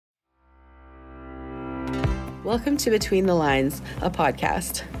Welcome to Between the Lines, a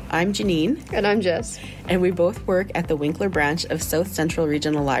podcast. I'm Janine. And I'm Jess. And we both work at the Winkler branch of South Central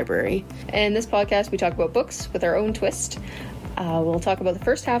Regional Library. In this podcast, we talk about books with our own twist. We'll talk about the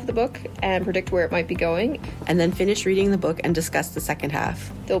first half of the book and predict where it might be going. And then finish reading the book and discuss the second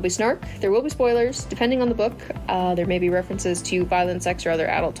half. There will be snark, there will be spoilers, depending on the book. There may be references to violence, sex, or other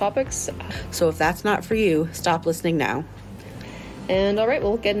adult topics. So if that's not for you, stop listening now. And all right,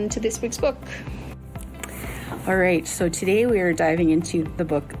 we'll get into this week's book. All right, so today we are diving into the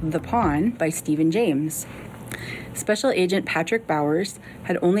book The Pawn by Stephen James. Special Agent Patrick Bowers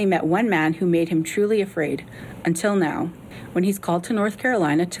had only met one man who made him truly afraid, until now. When he's called to North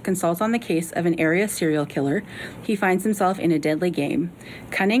Carolina to consult on the case of an area serial killer, he finds himself in a deadly game.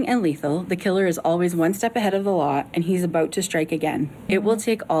 Cunning and lethal, the killer is always one step ahead of the law, and he's about to strike again. It will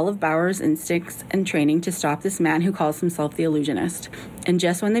take all of Bowers' instincts and training to stop this man who calls himself the Illusionist. And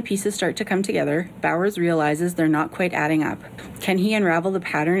just when the pieces start to come together, Bowers realizes they're not quite adding up. Can he unravel the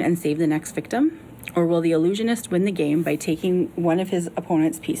pattern and save the next victim? Or will the Illusionist win the game by taking one of his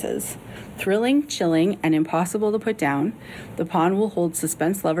opponent's pieces? Thrilling, chilling, and impossible to put down, The Pawn will hold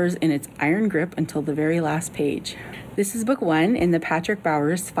suspense lovers in its iron grip until the very last page. This is book 1 in the Patrick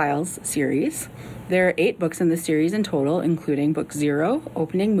Bowers Files series. There are 8 books in the series in total, including book 0,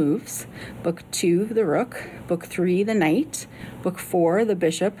 Opening Moves, book 2, The Rook, book 3, The Knight, book 4, The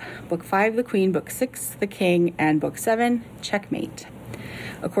Bishop, book 5, The Queen, book 6, The King, and book 7, Checkmate.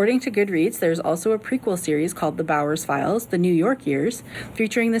 According to Goodreads, there's also a prequel series called The Bowers Files, The New York Years,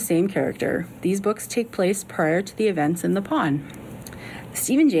 featuring the same character. These books take place prior to the events in The Pawn.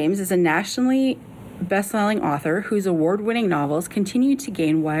 Stephen James is a nationally best-selling author whose award-winning novels continue to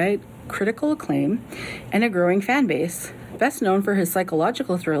gain wide critical acclaim and a growing fan base. Best known for his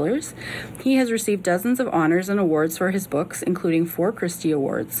psychological thrillers, he has received dozens of honors and awards for his books, including 4 Christie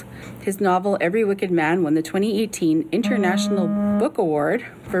Awards. His novel Every Wicked Man won the 2018 International Book Award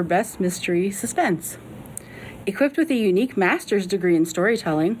for Best Mystery Suspense. Equipped with a unique master's degree in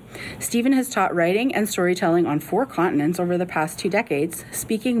storytelling, Stephen has taught writing and storytelling on 4 continents over the past 2 decades,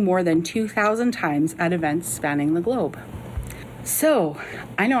 speaking more than 2,000 times at events spanning the globe. So,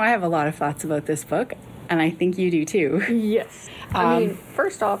 I know I have a lot of thoughts about this book, and I think you do too. Yes. I mean,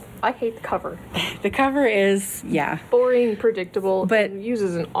 first off, I hate the cover. The cover is, boring, predictable, but and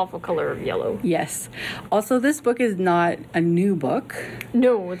uses an awful color of yellow. Yes. Also, this book is not a new book.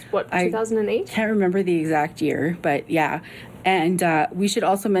 No, it's 2008? I can't remember the exact year, but yeah. And we should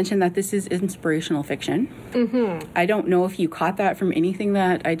also mention that this is inspirational fiction. Mm-hmm. I don't know if you caught that from anything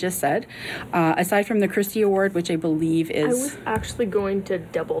that I just said. Aside from the Christie Award, which I believe is... I was actually going to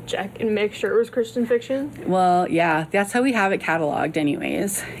double check and make sure it was Christian fiction. Well, yeah, that's how we have it cataloged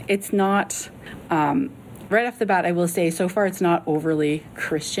anyways. It's not... right off the bat, I will say, so far it's not overly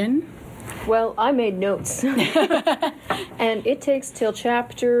Christian. Well, I made notes. And it takes till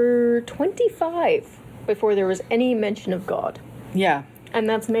chapter 25 before there was any mention of God. Yeah. And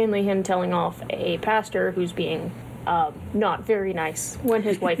that's mainly him telling off a pastor who's being not very nice when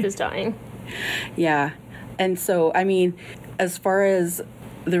his wife is dying. Yeah. And so, I mean, as far as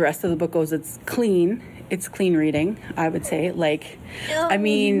the rest of the book goes, it's clean. It's clean reading, I would say. Like, I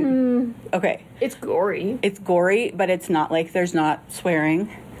mean, okay. It's gory. It's gory, but it's not like there's not swearing.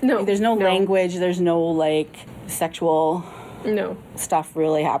 No. Like, there's no language. There's no, like, sexual... stuff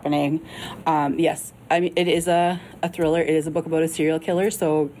really happening. Yes, I mean, it is a thriller. It is a book about a serial killer,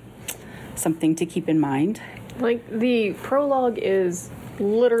 so something to keep in mind. Like, the prologue is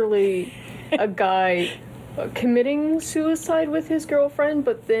literally a guy committing suicide with his girlfriend,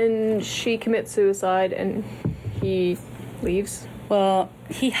 but then she commits suicide and he leaves. Well,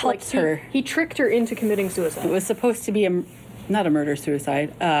 he helps her. He tricked her into committing suicide. It was supposed to be not a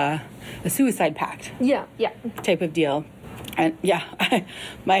murder-suicide, a suicide pact. Yeah. Type of deal. And yeah,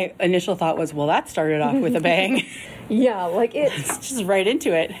 my initial thought was, well, that started off with a bang. Yeah, like it's just right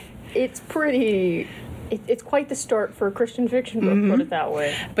into it. It's pretty... It's quite the start for a Christian fiction book, put it that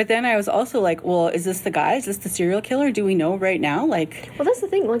way. But then I was also like, well, is this the guy? Is this the serial killer? Do we know right now? Like, well, that's the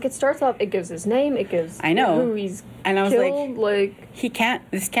thing. Like, it starts off, it gives his name, it gives who he's and I was killed, he can't.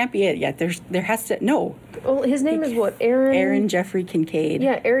 This can't be it yet. There has to no. Well, his name is what? Aaron Jeffrey Kincaid.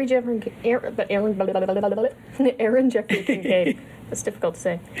 Yeah, Aaron Jeffrey Kincaid. That's difficult to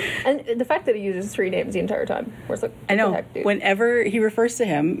say. And the fact that he uses 3 names the entire time. Like, I know. Heck, dude? Whenever he refers to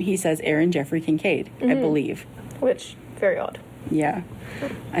him, he says Aaron Jeffrey Kincaid, I believe. Which, very odd. Yeah.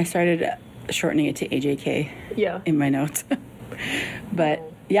 I started shortening it to AJK in my notes. But,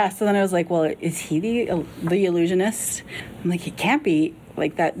 yeah, so then I was like, well, is he the illusionist? I'm like, he can't be.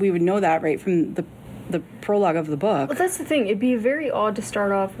 Like, that. We would know that right from the prologue of the book. Well, that's the thing. It'd be very odd to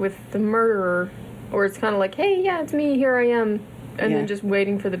start off with the murderer Or it's kind of like, hey, yeah, it's me, here I am. And then just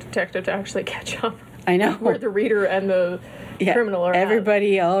waiting for the detective to actually catch up. I know. Where the reader and the criminal are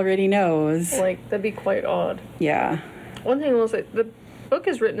everybody already knows. Like, that'd be quite odd. Yeah. One thing I will say, the book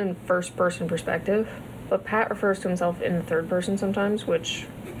is written in first-person perspective, but Pat refers to himself in the third person sometimes, which...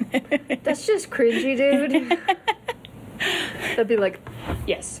 that's just cringy, dude. That'd be like,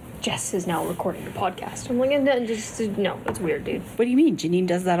 yes, Jess is now recording the podcast. I'm like, no, that's weird, dude. What do you mean? Janine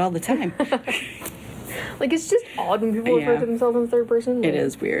does that all the time. Like, it's just odd when people refer to themselves in the third person. It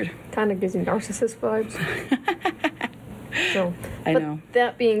is weird. Kind of gives you narcissist vibes. So, I know.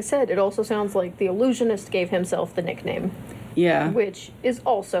 That being said, it also sounds like the Illusionist gave himself the nickname. Yeah. Which is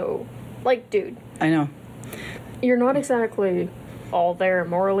also, like, dude. I know. You're not exactly all there,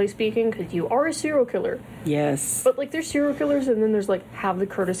 morally speaking, because you are a serial killer. Yes. But, like, there's serial killers, and then there's, like, have the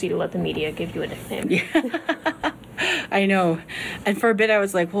courtesy to let the media give you a nickname. Yeah. I know. And for a bit I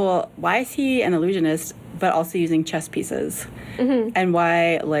was like, well, why is he an illusionist, but also using chess pieces? Mm-hmm. And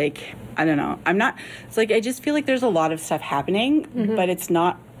why, like, I don't know. It's like, I just feel like there's a lot of stuff happening, but it's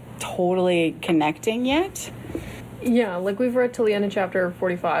not totally connecting yet. Yeah, like, we've read till the end of chapter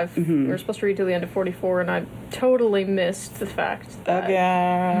 45. We were supposed to read till the end of 44, and I totally missed the fact that...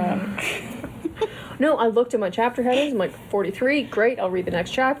 No, I looked at my chapter headings. I'm like, 43, great, I'll read the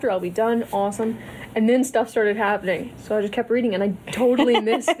next chapter, I'll be done, awesome. And then stuff started happening, so I just kept reading, and I totally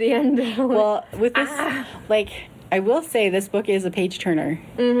missed the end. Well, with this, like, I will say this book is a page-turner.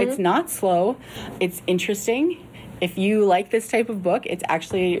 It's not slow. It's interesting. If you like this type of book, it's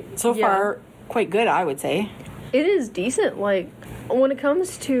actually, so far, quite good, I would say. It is decent. Like, when it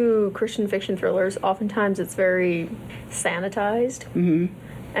comes to Christian fiction thrillers, oftentimes it's very sanitized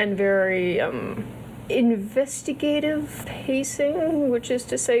and very investigative pacing, which is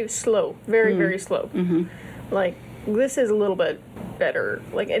to say slow. Very, very slow. Like, this is a little bit better.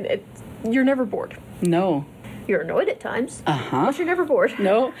 Like, you're never bored. No. You're annoyed at times, but you're never bored.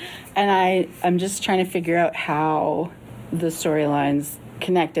 No. And I'm just trying to figure out how the storylines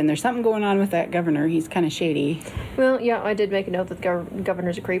connect, and there's something going on with that governor. He's kind of shady. Well, yeah, I did make a note that the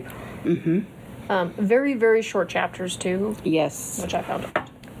governor's a creep. Very, very short chapters, too. Yes. Which I found out.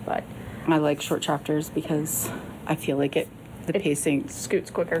 But I like short chapters because I feel like the pacing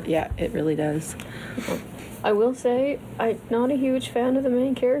scoots quicker. Yeah, it really does. I will say, I'm not a huge fan of the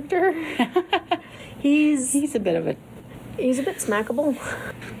main character. He's a bit smackable.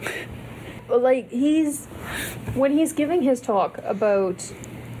 Like, when he's giving his talk about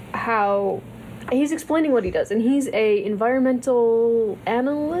how he's explaining what he does, and he's a environmental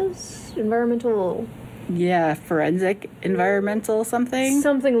analyst, forensic environmental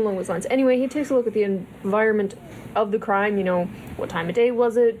something along those lines. Anyway, he takes a look at the environment of the crime. You know, what time of day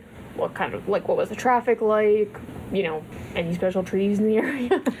was it? What was the traffic like? You know, any special trees in the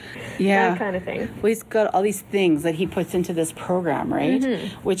area? Yeah. That kind of thing. Well, he's got all these things that he puts into this program, right?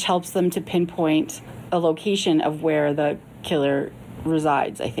 Which helps them to pinpoint a location of where the killer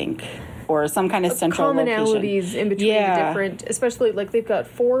resides, I think. Or some kind of central commonalities location. In between the different, especially, like, they've got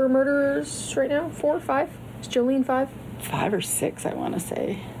 4 murderers right now. 4 or 5? Is Jolene 5? 5 or 6, I want to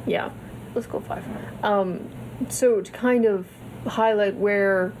say. Yeah. Let's go 5. So to kind of highlight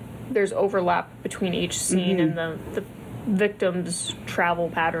where there's overlap between each scene and the victims' travel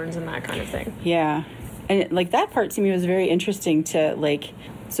patterns and that kind of thing. Yeah. And, like, that part to me was very interesting to, like,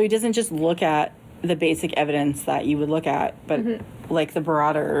 so he doesn't just look at the basic evidence that you would look at, but, like, the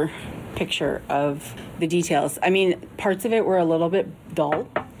broader picture of the details. I mean, parts of it were a little bit dull.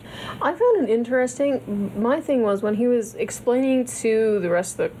 I found it interesting. My thing was when he was explaining to the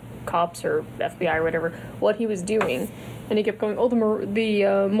rest of the cops or FBI or whatever what he was doing, and he kept going,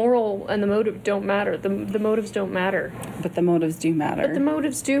 the moral and the motive don't matter. The motives don't matter. But the motives do matter. But the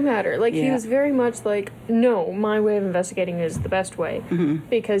motives do matter. Like, he was very much like, no, my way of investigating is the best way,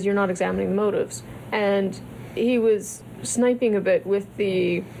 because you're not examining the motives. And he was sniping a bit with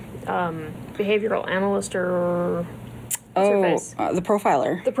the behavioral analyst or... the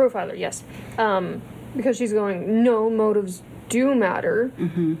profiler. The profiler, yes. Because she's going, no, motives do matter,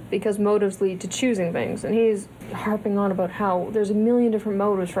 because motives lead to choosing things. And he's harping on about how there's a million different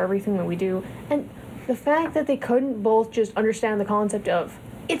motives for everything that we do. And the fact that they couldn't both just understand the concept of,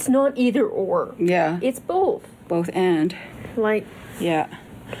 it's not either or. Yeah. It's both. Both and. Like... Yeah.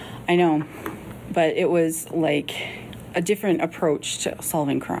 I know. But it was, like, a different approach to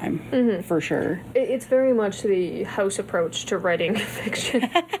solving crime, for sure. It's very much the house approach to writing fiction.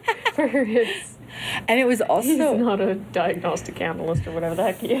 Where it's... And it was also... He's not a diagnostic analyst or whatever the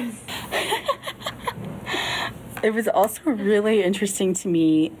heck he is. It was also really interesting to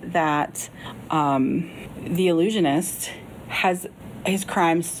me that the Illusionist has his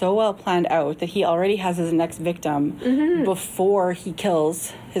crime so well planned out that he already has his next victim before he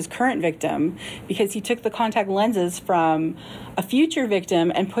kills his current victim, because he took the contact lenses from a future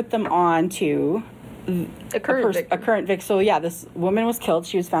victim and put them on to a current victim. So yeah, this woman was killed.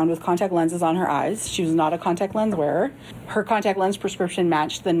 She was found with contact lenses on her eyes. She was not a contact lens wearer. Her contact lens prescription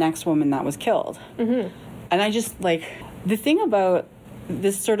matched the next woman that was killed. And I just, like, the thing about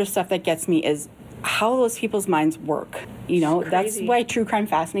this sort of stuff that gets me is how those people's minds work. You know, that's why true crime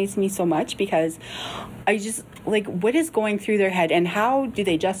fascinates me so much, because I just, like, what is going through their head, and how do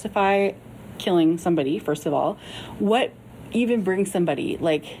they justify killing somebody, first of all? What even brings somebody,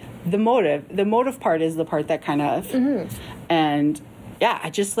 like, the motive part is the part that kind of, and yeah, I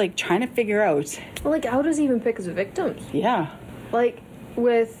just, like, trying to figure out. Well, like, how does he even pick his victims? Yeah. Like,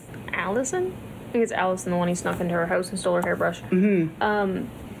 with Allison, I think it's Allison, the one he snuck into her house and stole her hairbrush.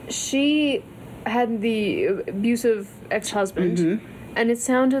 She had the abusive ex-husband, and it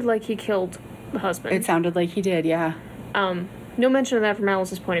sounded like he killed the husband. It sounded like he did, yeah. No mention of that from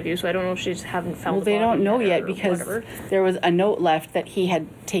Alice's point of view, so I don't know if she just haven't found the body. Well, they don't know yet because whatever. There was a note left that he had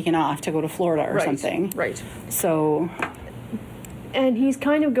taken off to go to Florida or something. Right. So. And he's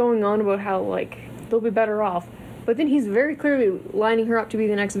kind of going on about how, like, they'll be better off. But then he's very clearly lining her up to be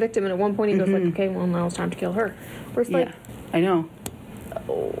the next victim, and at one point he goes, like, okay, well, now it's time to kill her. Where it's like... I know.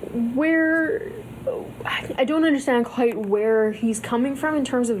 Where... I don't understand quite where he's coming from in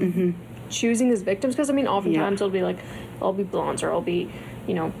terms of choosing his victims, because, I mean, oftentimes it'll be like, I'll be blondes, or I'll be,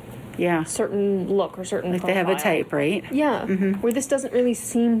 you know, certain look or certain like profile. they have a type, right? Yeah, where this doesn't really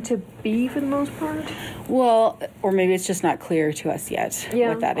seem to be for the most part. Well, or maybe it's just not clear to us yet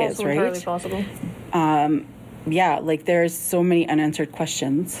what that is, right? Entirely possible. Yeah, like there's so many unanswered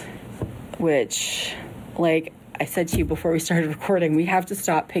questions, which, like I said to you before we started recording, we have to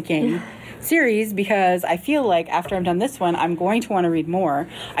stop picking series, because I feel like after I'm done this one, I'm going to want to read more.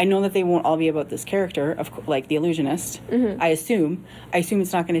 I know that they won't all be about this character, of like the Illusionist. I assume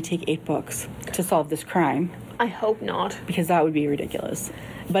it's not going to take 8 books to solve this crime. I hope not, because that would be ridiculous.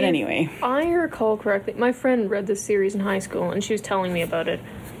 But anyway, I recall correctly, my friend read this series in high school, and she was telling me about it,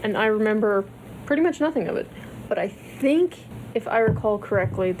 and I remember pretty much nothing of it. But I think, if I recall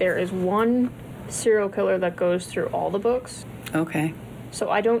correctly, there is one serial killer that goes through all the books. Okay. So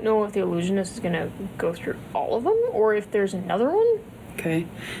I don't know if the Illusionist is going to go through all of them, or if there's another one. Okay.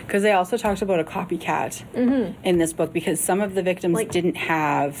 Because they also talked about a copycat in this book, because some of the victims didn't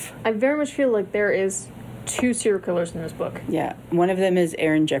have... I very much feel like there is 2 serial killers in this book. Yeah. One of them is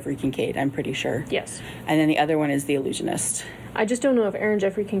Aaron Jeffrey Kincaid, I'm pretty sure. Yes. And then the other one is the Illusionist. I just don't know if Aaron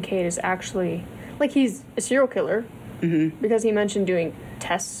Jeffrey Kincaid is actually... Like, he's a serial killer, because he mentioned doing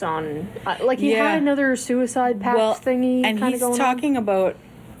tests on... he had another suicide pact thingy and he's talking about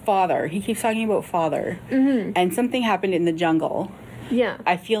father. He keeps talking about father. And something happened in the jungle. Yeah.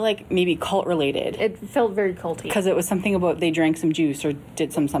 I feel like maybe cult-related. It felt very culty. Because it was something about they drank some juice or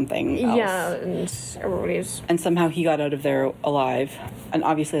did something else. Yeah, and everybody's... And somehow he got out of there alive. And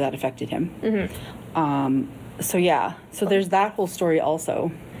obviously that affected him. So yeah. So there's that whole story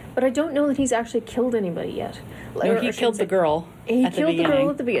also. But I don't know that he's actually killed anybody yet. No, he killed the girl. He killed the girl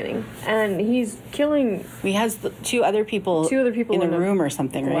at the beginning, and he's killing. He has 2 other people. 2 other people in a room or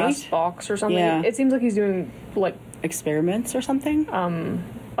something, glass right? Box or something. Yeah. It seems like he's doing like experiments or something.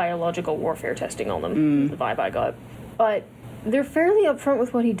 Biological warfare testing on them. The vibe I got, but they're fairly upfront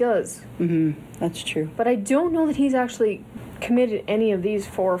with what he does. That's true. But I don't know that he's actually committed any of these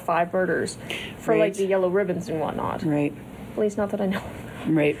 4 or 5 murders for like the yellow ribbons and whatnot. Right. At least not that I know.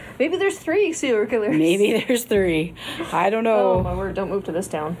 Right. Maybe there's 3 serial killers. Maybe there's 3. I don't know. Oh my word, don't move to this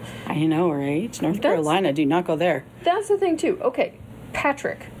town. I know, right? North Carolina, do not go there. That's the thing too. Okay,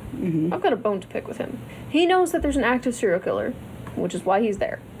 Patrick. I've got a bone to pick with him. He knows that there's an active serial killer, which is why he's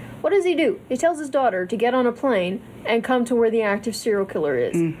there. What does he do? He tells his daughter to get on a plane and come to where the active serial killer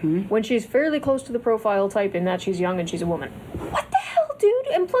is. When she's fairly close to the profile type in that she's young and she's a woman. What the hell, dude?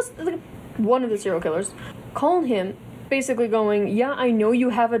 And plus, one of the serial killers called him, basically going, yeah, I know you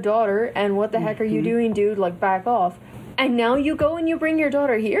have a daughter, and what the heck are you doing, dude? Like, back off. And now you go and you bring your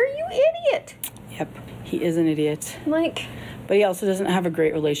daughter here? You idiot! Yep, he is an idiot. Like... But he also doesn't have a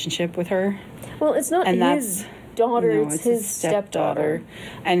great relationship with her. Well, it's not his daughter, it's his stepdaughter.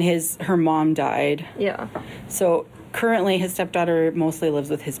 And her mom died. Yeah. So, currently, his stepdaughter mostly lives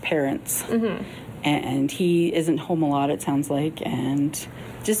with his parents. And he isn't home a lot, it sounds like, and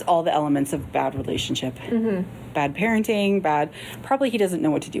just all the elements of bad relationship. Bad parenting, probably he doesn't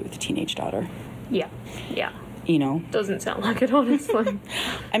know what to do with a teenage daughter. Yeah. You know? Doesn't sound like it, honestly.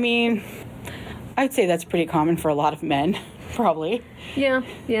 I mean, I'd say that's pretty common for a lot of men, probably. Yeah,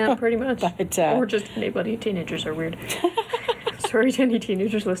 pretty much. But, or just anybody. Teenagers are weird. Sorry to any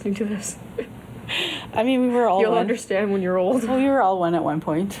teenagers listening to this. I mean, we were all You'll one. understand when you're old. Well, we were all one at one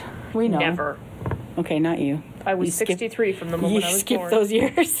point. We know. Never. Okay, not you. I was You skipped- 63 from the moment I was skipped born. those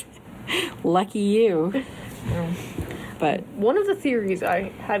years. Lucky you. But One of the theories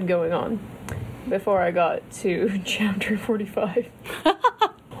I had going on before I got to chapter 45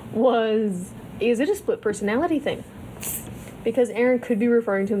 was, is it a split personality thing? Because Aaron could be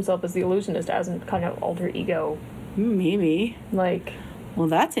referring to himself as the Illusionist as a kind of alter ego. maybe. Like, Well,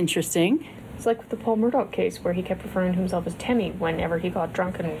 that's interesting. it's like with the Paul Murdoch case where he kept referring to himself as Temmie whenever he got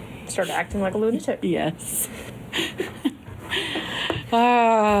drunk and started acting like a lunatic. Yes.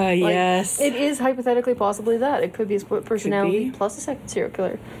 Ah, Like, yes. It is hypothetically possibly that. It could be a split personality be. plus a second serial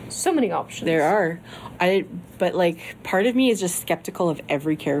killer. So many options. There are. But like, part of me is just skeptical of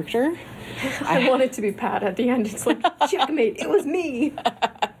every character. I want it to be Pat at the end. It's like, checkmate, it was me.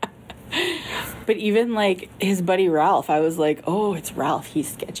 But even like his buddy Ralph, I was like, oh, it's Ralph.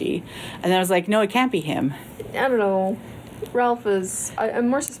 He's sketchy. And then I was like, no, it can't be him. I don't know. Ralph is... I'm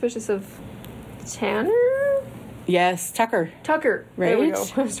more suspicious of Tanner? Yes, Tucker. Tucker. There we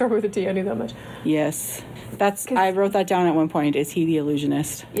Right? go. Start with a T. I knew that much. Yes. I wrote that down at one point. Is he the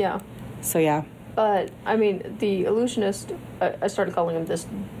illusionist? Yeah. So yeah. But, I mean, the Illusionist... I started calling him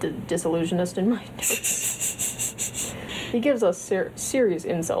the Disillusionist in my notes. He gives us serious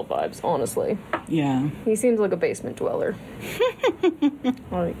incel vibes, honestly. Yeah. He seems like a basement dweller.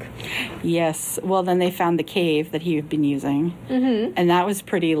 Like... Yes. Well, then they found the cave that he had been using. Mm-hmm. And that was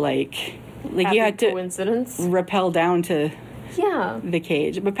pretty like Happy you had to coincidence. rappel down to Yeah. the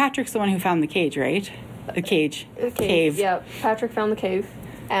cage. But Patrick's the one who found the cage, right? The cage. Cave. Yeah, Patrick found the cave.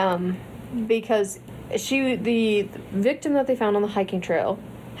 Because the victim that they found on the hiking trail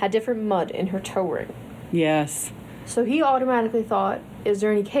had different mud in her toe ring. Yes. So he automatically thought, is there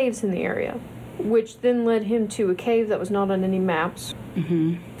any caves in the area? Which then led him to a cave that was not on any maps.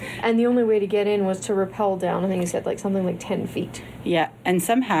 Mm-hmm. And the only way to get in was to rappel down. I think he said something like 10 feet. Yeah. And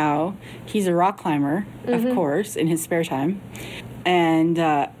somehow he's a rock climber, of course, in his spare time. And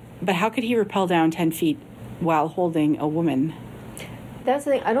but how could he rappel down 10 feet while holding a woman? That's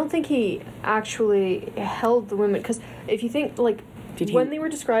the thing. I don't think he actually held the women. Because if you think, when they were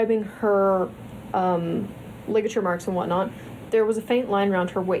describing her ligature marks and whatnot, there was a faint line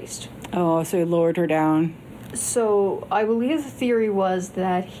around her waist. Oh, so he lowered her down. So I believe the theory was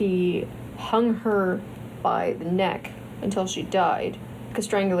that he hung her by the neck until she died, because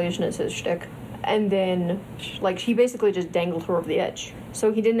strangulation is his shtick. And then, he basically just dangled her over the edge.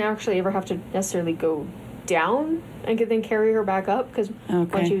 So he didn't actually ever have to necessarily go down and could then carry her back up, because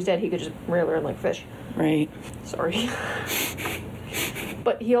when she was dead, he could just rail her in like fish. Right. Sorry.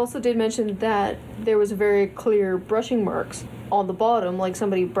 But he also did mention that there was very clear brushing marks on the bottom, like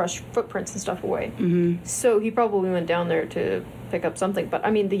somebody brushed footprints and stuff away. Mm-hmm. So he probably went down there to pick up something. But, I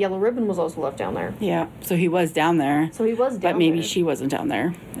mean, the yellow ribbon was also left down there. Yeah, so he was down there. But maybe she wasn't down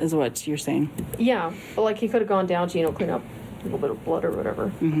there, is what you're saying. Yeah, but, he could have gone down to, clean up a little bit of blood or whatever.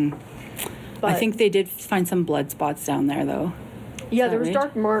 Mm-hmm. But I think they did find some blood spots down there, though. Yeah, there was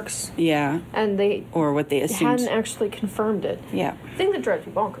dark marks. Yeah. And or what they assumed. Hadn't actually confirmed it. Yeah. The thing that drives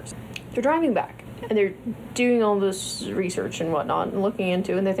me bonkers. They're driving back, and they're doing all this research and whatnot, and looking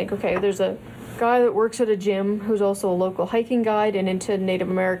into, and they think, okay, there's a guy that works at a gym who's also a local hiking guide and into Native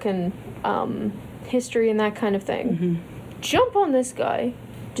American history and that kind of thing. Mm-hmm. Jump on this guy,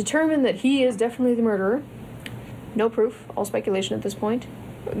 determine that he is definitely the murderer. No proof, all speculation at this point.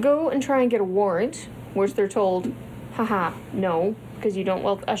 Go and try and get a warrant, which they're told, haha, no, because you don't,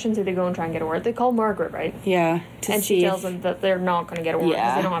 I shouldn't say they go and try and get a warrant. They call Margaret, right? Yeah. And she tells them that they're not going to get a warrant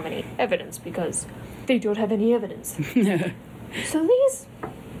because they don't have any evidence, because they don't have any evidence. So these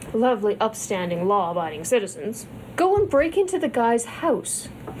lovely, upstanding, law-abiding citizens go and break into the guy's house,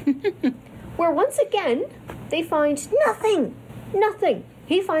 where once again, they find nothing. Nothing.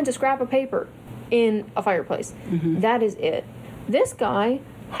 He finds a scrap of paper in a fireplace. Mm-hmm. That is it. This guy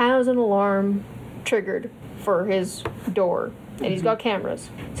has an alarm triggered for his door, and he's got cameras.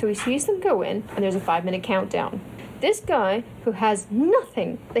 So he sees them go in, and there's a 5-minute countdown. This guy, who has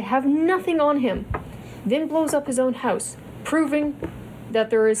nothing, they have nothing on him, then blows up his own house, proving that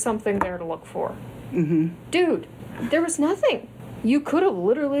there is something there to look for. Mm-hmm. Dude, there was nothing. You could have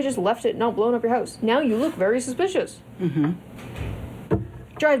literally just left it and not blown up your house. Now you look very suspicious. Mm-hmm.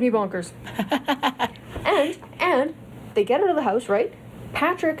 Drives me bonkers. and they get out of the house, right?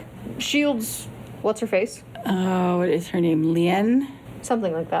 Patrick shields what's-her-face. Oh, what is her name? Lien?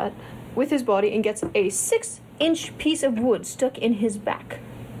 Something like that. With his body, and gets a 6-inch piece of wood stuck in his back.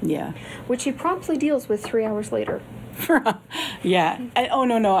 Yeah. Which he promptly deals with 3 hours later. Yeah. Oh,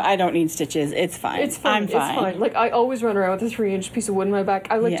 no, I don't need stitches. It's fine. It's fine. I'm fine. It's fine. Like, I always run around with a 3-inch piece of wood in my back.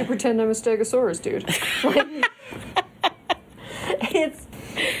 I like to pretend I'm a stegosaurus, dude. Like, it's...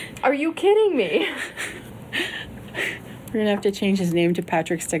 Are you kidding me? We're going to have to change his name to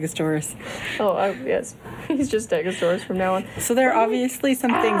Patrick Stegosaurus. Oh, yes. He's just Stegosaurus from now on. So there are obviously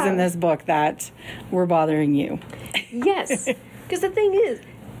some things in this book that were bothering you. Yes. Because the thing is,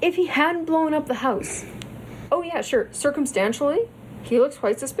 if he hadn't blown up the house, oh yeah, sure, circumstantially, he looks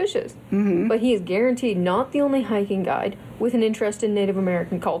quite suspicious. Mm-hmm. But he is guaranteed not the only hiking guide with an interest in Native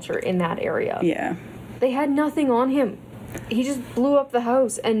American culture in that area. Yeah. They had nothing on him. He just blew up the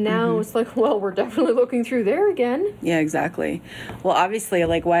house, and now it's like, well, we're definitely looking through there again. Yeah, exactly. Well, obviously,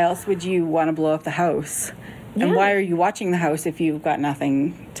 like, why else would you want to blow up the house? And why are you watching the house if you've got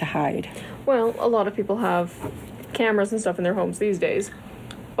nothing to hide? Well, a lot of people have cameras and stuff in their homes these days,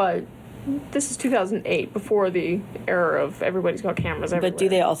 but this is 2008, before the era of everybody's got cameras everywhere. But do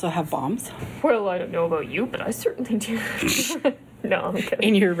they also have bombs? Well, I don't know about you, but I certainly do. No, I'm kidding.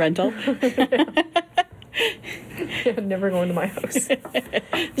 In your rental? Yeah, never going to my house.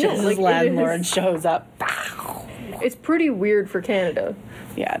 Jess's landlord shows up. It's pretty weird for Canada.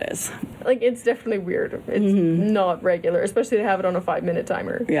 Yeah, it is. Like, it's definitely weird. It's not regular, especially to have it on a 5-minute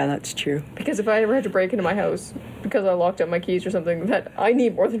timer. Yeah, that's true. Because if I ever had to break into my house because I locked up my keys or something, that I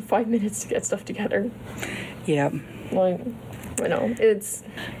need more than 5 minutes to get stuff together. Yeah. Like, I know, it's...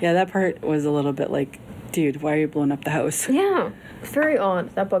 Yeah, that part was a little bit like, dude, why are you blowing up the house? Yeah, very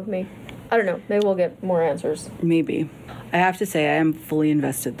odd. That bugged me. I don't know. Maybe we'll get more answers. Maybe. I have to say, I am fully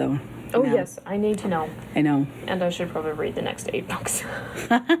invested, though. Oh, yes. I need to know. I know. And I should probably read the next 8 books.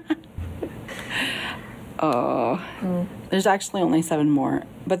 Oh. There's actually only 7 more.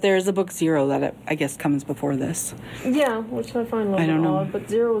 But there's a book 0 that I guess comes before this. Yeah, which I find a little bit odd. But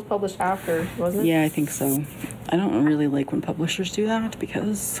 0 was published after, wasn't it? Yeah, I think so. I don't really like when publishers do that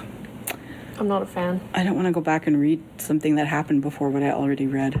because... I'm not a fan. I don't want to go back and read something that happened before what I already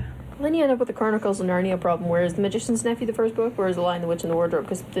read. Then you end up with the Chronicles of Narnia problem, where is The Magician's Nephew the first book, or is The Lion, the Witch, and the Wardrobe?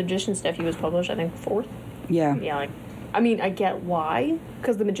 Because The Magician's Nephew was published, I think, 4th. Yeah. Yeah, like, I mean, I get why,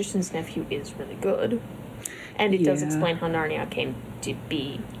 because The Magician's Nephew is really good. And it does explain how Narnia came to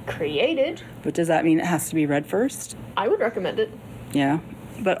be created. But does that mean it has to be read first? I would recommend it. Yeah.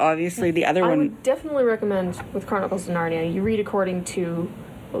 But obviously the other one... I would definitely recommend, with Chronicles of Narnia, you read according to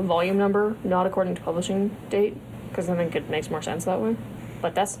volume number, not according to publishing date, because I think it makes more sense that way.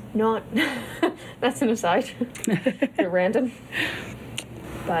 But that's not... that's an aside. They're random.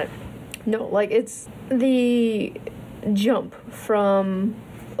 But, no, like, it's the jump from,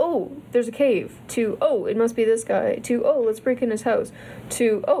 oh, there's a cave, to, oh, it must be this guy, to, oh, let's break in his house,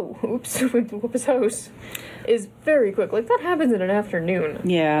 to, oh, oops, we blew up his house, is very quick. Like, that happens in an afternoon.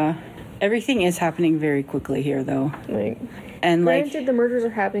 Yeah. Everything is happening very quickly here, though. Like... And granted, the murders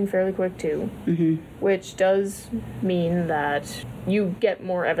are happening fairly quick, too. Mm-hmm. Which does mean that you get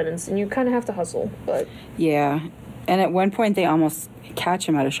more evidence, and you kind of have to hustle, but... Yeah. And at one point, they almost catch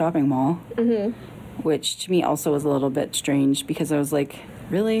him at a shopping mall. Mm-hmm. Which, to me, also was a little bit strange, because I was like,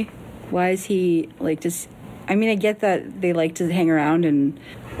 really? Why is he, like, just... I mean, I get that they like to hang around and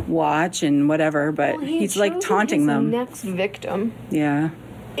watch and whatever, but he's, like, taunting them. Next victim. Yeah.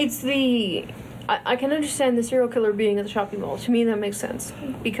 It's the... I can understand the serial killer being at the shopping mall. To me, that makes sense.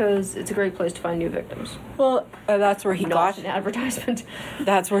 Because it's a great place to find new victims. Well, that's where he got... an advertisement.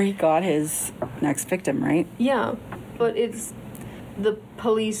 That's where he got his next victim, right? Yeah. But it's the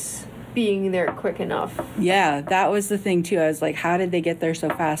police being there quick enough. Yeah, that was the thing, too. I was like, how did they get there so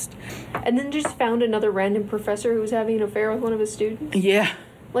fast? And then just found another random professor who was having an affair with one of his students. Yeah.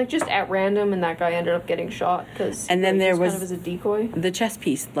 Like, just at random, and that guy ended up getting shot, because there was kind of as a decoy. The chess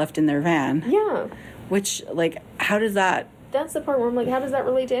piece left in their van. Yeah. Which, like, how does that... That's the part where I'm like, how does that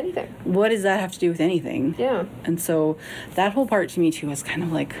relate to anything? What does that have to do with anything? Yeah. And so, that whole part to me, too, was kind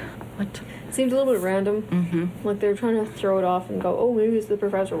of like, what? It seemed a little bit random. Mm-hmm. Like, they were trying to throw it off and go, oh, maybe it's the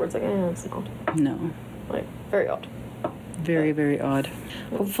professor, where it's like, it's not. No. Like, very odd. Very, very odd.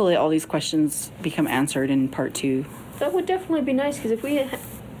 Hopefully all these questions become answered in part 2. That would definitely be nice, because if we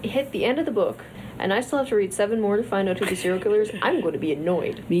hit the end of the book, and I still have to read 7 more to find out who the serial killer is, I'm going to be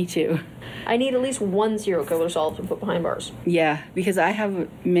annoyed. Me too. I need at least one serial killer solved and put behind bars. Yeah, because I have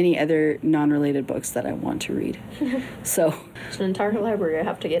many other non-related books that I want to read. So... It's an entire library I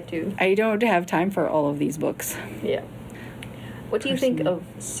have to get to. I don't have time for all of these books. Yeah. What do you think of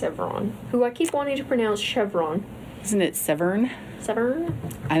Sevron? Who I keep wanting to pronounce Chevron. Isn't it Severn? Severn?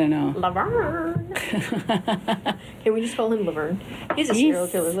 I don't know. Laverne. Can we just call him Laverne? He's a serial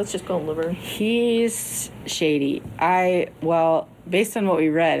killer. Let's just call him Laverne. He's shady. Based on what we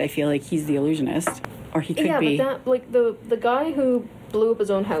read, I feel like he's the illusionist. Or he could yeah, be. but that, like, the guy who blew up his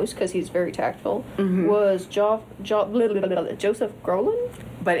own house, because he's very tactful, was Joseph Grolin?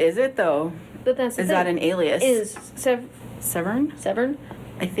 But is it, though? But that's the Is thing. that an alias? Is Severn? Severn?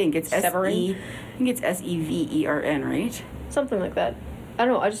 I think it's Severin? I think it's Severn, right? Something like that. I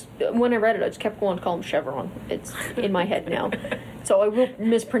don't know, when I read it, I just kept going to call him Chevron. It's in my head now. So I will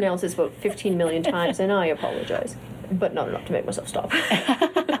mispronounce this about 15 million times, and I apologize. But not enough to make myself stop.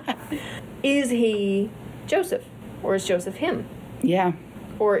 Is he Joseph? Or is Joseph him? Yeah.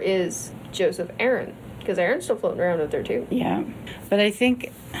 Or is Joseph Aaron? Because Aaron's still floating around out there, too. Yeah. But I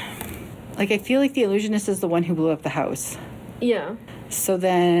think, like, I feel like the illusionist is the one who blew up the house. Yeah. So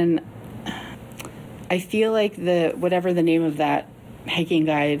then I feel like whatever the name of that hiking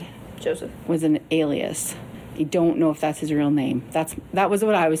guide Joseph. was an alias. I don't know if that's his real name. That was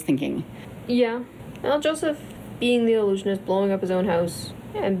what I was thinking. Yeah. Well, Joseph being the illusionist, blowing up his own house,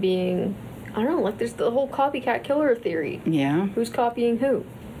 and being, I don't know, like, there's the whole copycat killer theory. Yeah. Who's copying who?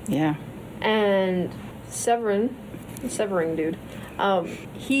 Yeah. And Severing dude,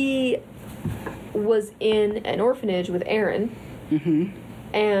 he was in an orphanage with Aaron,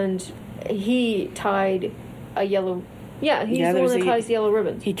 and he tied a yellow... Yeah, he's the one that ties the yellow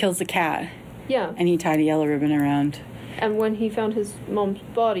ribbons. He kills the cat. Yeah. And he tied a yellow ribbon around. And when he found his mom's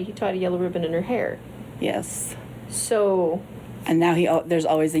body, he tied a yellow ribbon in her hair. Yes. So... And now there's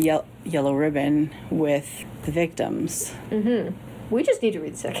always a yellow ribbon with the victims. We just need to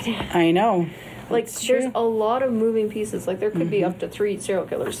read the second half. I know. Like, there's a lot of moving pieces. Like, there could be up to 3 serial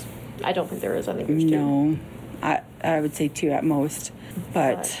killers. I don't think there is. I think there's 2. No. I would say 2 at most.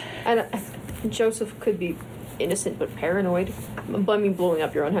 But Joseph could be innocent but paranoid. I mean, blowing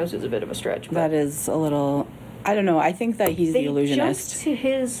up your own house is a bit of a stretch. But that is a little... I don't know. I think that he's the illusionist. Jumped to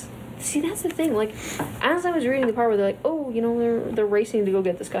his... See, that's the thing. Like, as I was reading the part where they're like, oh, you know, they're racing to go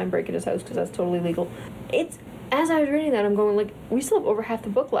get this guy and break in his house because that's totally legal. As I was reading that, I'm going, like, we still have over half the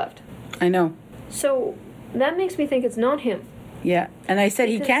book left. I know. So, that makes me think it's not him. Yeah. And I said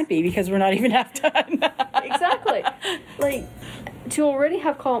he can't be because we're not even half done. Exactly. Like, to already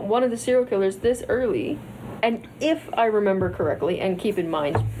have caught one of the serial killers this early... And if I remember correctly, and keep in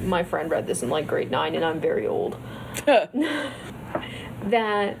mind, my friend read this in, like, grade 9, and I'm very old, that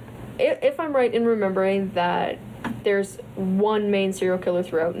if I'm right in remembering that there's one main serial killer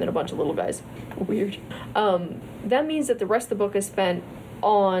throughout and then a bunch of little guys, weird, that means that the rest of the book is spent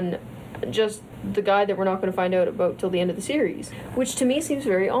on just the guy that we're not going to find out about till the end of the series, which to me seems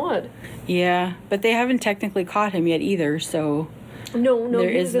very odd. Yeah, but they haven't technically caught him yet either, so... No,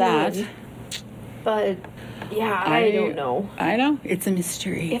 there is that. But... Yeah, I don't know. I know. It's a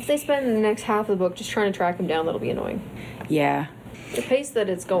mystery. If they spend the next half of the book just trying to track him down, that'll be annoying. Yeah. The pace that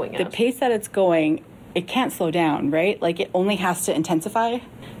it's going at. The pace that it's going, it can't slow down, right? Like, it only has to intensify.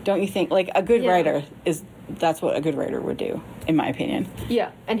 Don't you think? Like, a good writer that's what a good writer would do, in my opinion.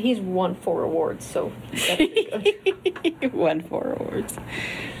 Yeah, and he's won 4 awards, so that's pretty good. Won 4 awards.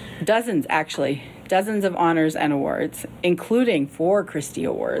 Dozens, actually. Dozens of honors and awards, including 4 Christie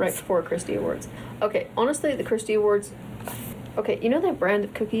Awards. Right, 4 Christie Awards. Okay, honestly, the Christie Awards... Okay, you know that brand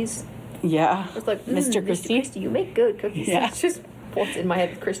of cookies? Yeah. It's like, Mr. Christie? Mr. Christie, you make good cookies. Yeah. It's just what's in my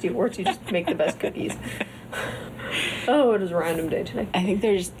head with Christie Awards. You just make the best cookies. Oh, it is a random day today. I think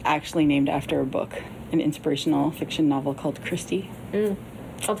they're just actually named after a book, an inspirational fiction novel called Christie.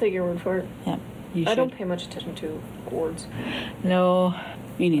 I'll take your word for it. Yeah, you should. I don't pay much attention to awards. No,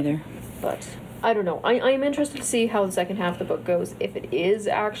 me neither. But... I don't know. I am interested to see how the second half of the book goes. If it is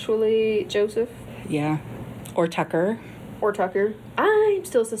actually Joseph. Yeah. Or Tucker. Or Tucker. I'm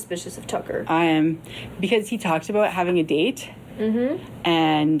still suspicious of Tucker. I am. Because he talked about having a date.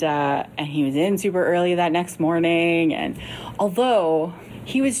 And he was in super early that next morning. And although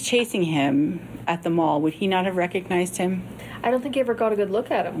he was chasing him at the mall, would he not have recognized him? I don't think he ever got a good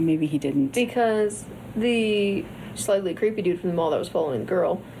look at him. Maybe he didn't. Because the slightly creepy dude from the mall that was following the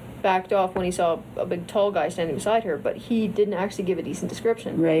girl backed off when he saw a big tall guy standing beside her, but he didn't actually give a decent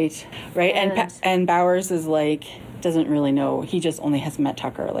description. Right. And Bowers is like, doesn't really know. He just only has met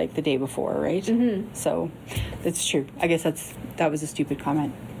Tucker like the day before, right? So that's true. I guess that was a stupid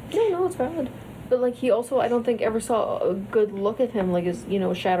comment. No, it's valid. But like, he also, I don't think ever saw a good look at him. Like, his,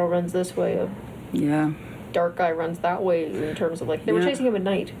 shadow runs this way, a dark guy runs that way, in terms of like, they were chasing him at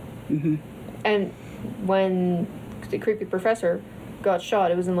night. And when the creepy professor got shot,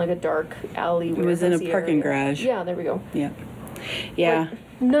 it was in like a dark alley. It was in a parking garage. Yeah, there we go. Yeah.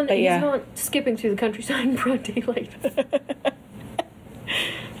 He's not skipping through the countryside in broad daylight.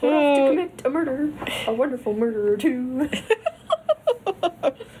 Off to commit a murder, a wonderful murder or two.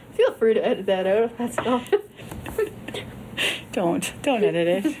 Feel free to edit that out if that's not. Don't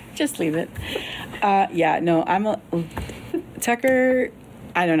edit it. Just leave it. Yeah, no, Tucker,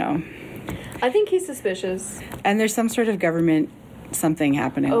 I don't know. I think he's suspicious. And there's some sort of government something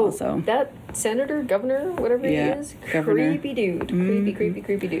happening also. That senator, governor, whatever he is, governor. Creepy dude.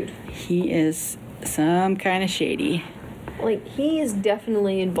 Creepy dude. He is some kind of shady. Like, he is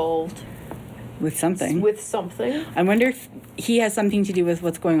definitely involved. With something. I wonder if he has something to do with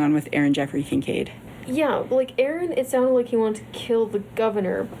what's going on with Aaron Jeffrey Kincaid. Yeah, like, Aaron, it sounded like he wanted to kill the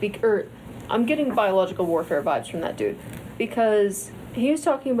governor. I'm getting biological warfare vibes from that dude. Because he was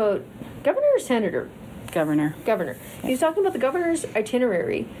talking about... Governor or senator? Governor. Yeah. He was talking about the governor's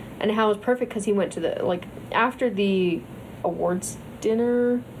itinerary and how it was perfect because he went to the... Like, after the awards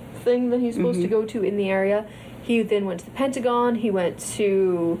dinner thing that he's supposed to go to in the area, he then went to the Pentagon, he went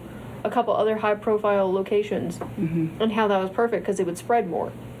to... a couple other high-profile locations, and how that was perfect because it would spread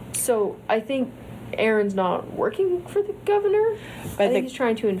more. So I think Aaron's not working for the governor. I think he's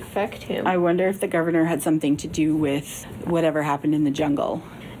trying to infect him. I wonder if the governor had something to do with whatever happened in the jungle.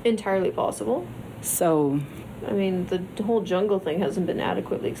 Entirely possible. So... I mean, the whole jungle thing hasn't been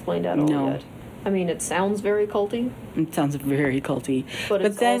adequately explained at all yet. I mean, it sounds very culty. It sounds very culty. But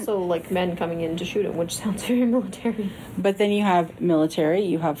it's also like men coming in to shoot him, which sounds very military. But then you have military,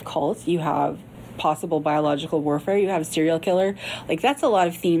 you have cult, you have possible biological warfare, you have serial killer. Like, that's a lot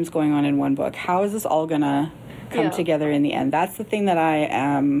of themes going on in one book. How is this all gonna come together in the end? That's the thing that I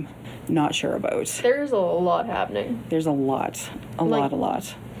am not sure about. There's a lot happening. There's a lot. A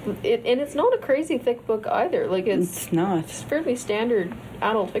lot. And it's not a crazy thick book either. Like, it's not. It's fairly standard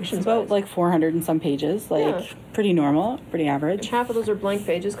adult fiction. It's about like 400 and some pages. Like, pretty normal, pretty average. And half of those are blank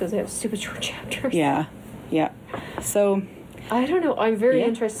pages because they have stupid short chapters. Yeah. So... I don't know. I'm very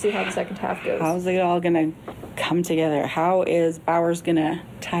interested to see how the second half goes. How's it all gonna come together? How is Bowers gonna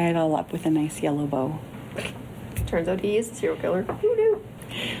tie it all up with a nice yellow bow? Turns out he is a serial killer. Who knew?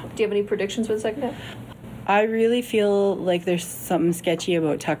 Do you have any predictions for the second half? I really feel like there's something sketchy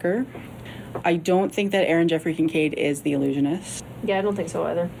about Tucker. I don't think that Aaron Jeffrey Kincaid is the illusionist. Yeah, I don't think so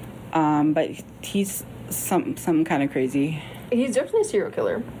either. But he's some kind of crazy. He's definitely a serial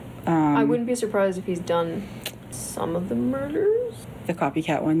killer. I wouldn't be surprised if he's done some of the murders. The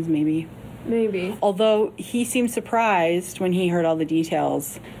copycat ones, maybe. Maybe. Although he seemed surprised when he heard all the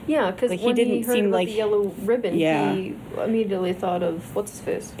details. Yeah, because when he heard about the yellow ribbon, he immediately thought of what's his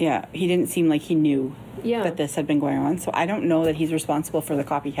face. Yeah, he didn't seem like he knew that this had been going on. So I don't know that he's responsible for the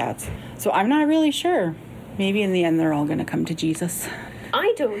copycats. So I'm not really sure. Maybe in the end they're all going to come to Jesus.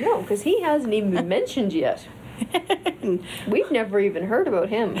 I don't know, because he hasn't even been mentioned yet. We've never even heard about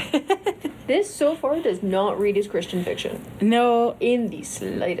him. This so far does not read as Christian fiction. No. In the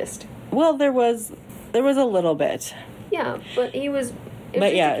slightest. Well, there was a little bit. Yeah, but it was just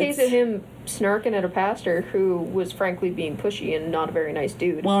a case of him snarking at a pastor who was frankly being pushy and not a very nice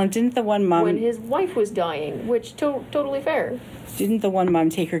dude. Well, and didn't the one mom... When his wife was dying, which totally fair. Didn't the one mom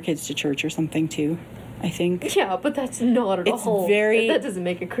take her kids to church or something too? I think. Yeah, but that's not at all. That doesn't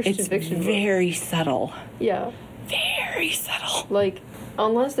make a Christian fiction book. It's very subtle. Yeah. Very subtle. Like,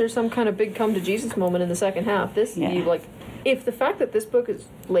 unless there's some kind of big come to Jesus moment in the second half, if the fact that this book is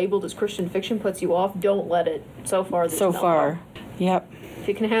labeled as Christian fiction puts you off, don't let it. So far. Yep. If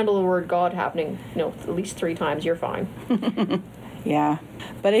you can handle the word God happening, at least 3 times, you're fine. Yeah.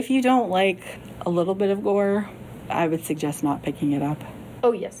 But if you don't like a little bit of gore, I would suggest not picking it up.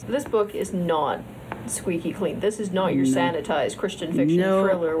 Oh, yes. This book is not squeaky clean. This is not your sanitized Christian fiction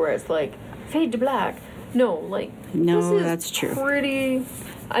thriller where it's like, fade to black. No, that's true. Pretty...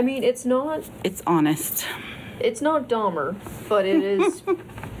 I mean, it's not... It's honest. It's not Dahmer, but it is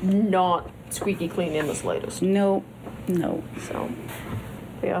not squeaky clean in the slightest. No. So,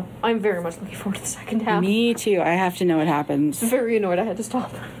 yeah. I'm very much looking forward to the second half. Me too. I have to know what happens. Very annoyed I had to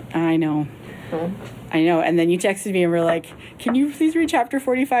stop. I know. Oh. I know. And then you texted me and were like, can you please read chapter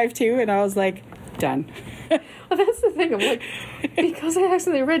 45 too? And I was like, done. Well, that's the thing. I'm like, because I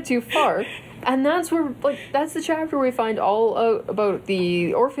accidentally read too far. And that's where, that's the chapter where we find all about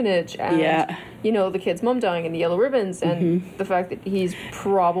the orphanage and, the kid's mom dying and the yellow ribbons and the fact that he's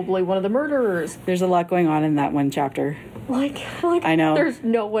probably one of the murderers. There's a lot going on in that one chapter. I know. There's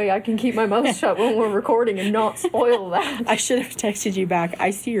no way I can keep my mouth shut when we're recording and not spoil that. I should have texted you back,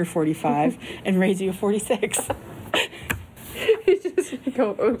 I see you're 45 and raise you a 46. You just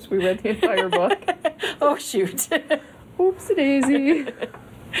go, oops, we read the entire book. Oh, shoot. Oopsie-daisy.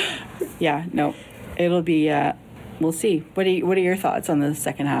 Yeah, no. It'll be, we'll see. What are your thoughts on the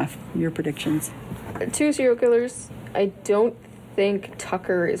second half? Your predictions? 2 serial killers. I don't think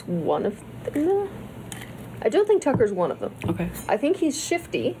Tucker is one of them. I don't think Tucker's one of them. Okay. I think he's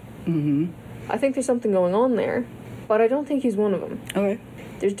shifty. Mm-hmm. I think there's something going on there, but I don't think he's one of them. Okay.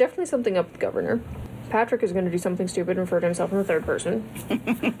 There's definitely something up with the governor. Patrick is going to do something stupid and refer to himself in the third person.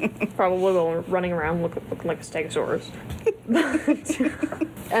 Probably while running around looking like a stegosaurus.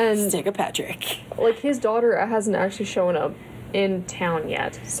 And Stick a Patrick. like, his daughter hasn't actually shown up in town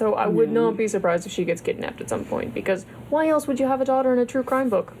yet, so I would not be surprised if she gets kidnapped at some point, because why else would you have a daughter in a true crime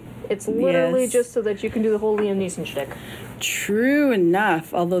book? It's literally just so that you can do the whole Liam Neeson shtick. True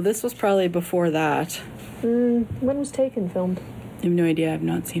enough, although this was probably before that. When was Taken filmed? I have no idea, I've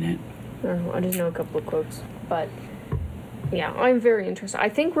not seen it. I don't know, I just know a couple of quotes. But, yeah, I'm very interested. I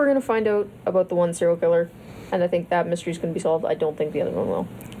think we're going to find out about the one serial killer, and I think that mystery's going to be solved. I don't think the other one will.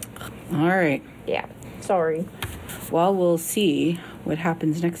 Alright. Yeah, sorry. Well, we'll see what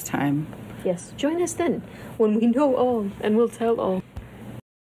happens next time. Yes, join us then, when we know all, and we'll tell all.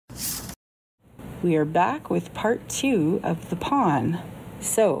 We are back with part 2 of The Pawn.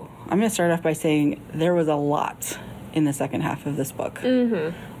 So, I'm going to start off by saying there was a lot in the second half of this book.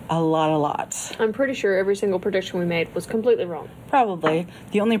 Mm-hmm. A lot. I'm pretty sure every single prediction we made was completely wrong. Probably.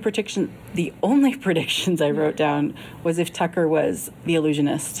 The only predictions I wrote down was if Tucker was the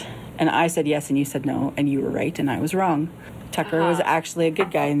illusionist. And I said yes and you said no, and you were right and I was wrong. Tucker was actually a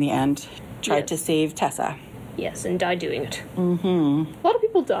good guy in the end. Tried to save Tessa. Yes, and died doing it. Mm-hmm. A lot of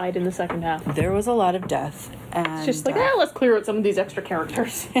people died in the second half. There was a lot of death. And It's just like, let's clear out some of these extra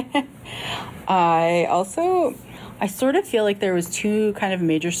characters. I sort of feel like there was 2 kind of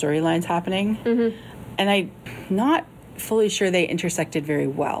major storylines happening. Mm-hmm. And I'm not fully sure they intersected very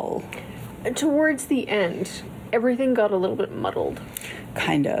well. Towards the end, everything got a little bit muddled.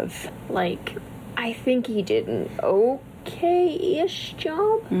 Kind of. Like, I think he did an okay-ish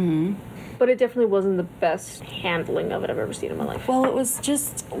job. Mm-hmm. But it definitely wasn't the best handling of it I've ever seen in my life. Well, it was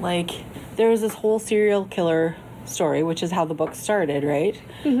just like there was this whole serial killer story, which is how the book started, right?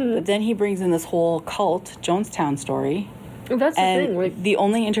 Mm-hmm. But then he brings in this whole cult Jonestown story. That's the thing. Like, the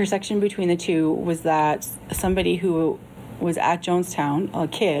only intersection between the two was that somebody who was at Jonestown, a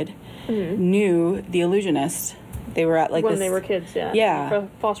kid, knew the illusionist. They were at when they were kids, yeah.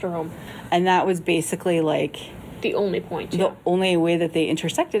 Foster home. And that was basically like the only point, the only way that they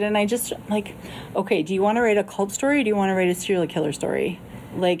intersected. And I just like, okay, do you want to write a cult story or do you want to write a serial killer story?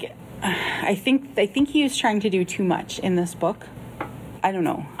 Like, I think he was trying to do too much in this book. I don't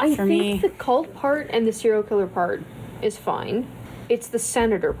know. I think the cult part and the serial killer part is fine. It's the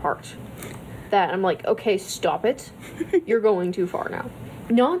senator part that I'm like, okay, stop it. You're going too far now.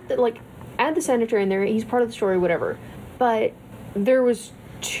 Not that, like, add the senator in there, he's part of the story, whatever. But there was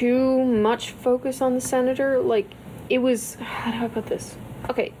too much focus on the senator. Like, it was, how do I put this?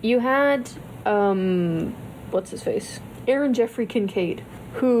 Okay, you had, what's his face? Aaron Jeffrey Kincaid,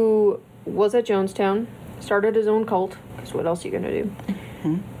 who was at Jonestown, started his own cult, because what else are you going to do?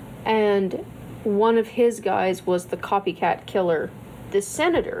 Mm-hmm. And one of his guys was the copycat killer. The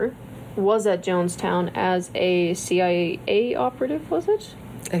senator was at Jonestown as a CIA operative, was it?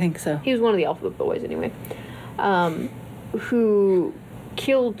 I think so. He was one of the Alphabet Boys, anyway. Who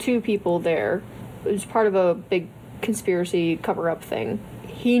killed 2 people there. It was part of a big conspiracy cover-up thing.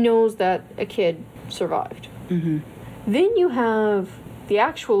 He knows that a kid survived. Mm-hmm. Then you have the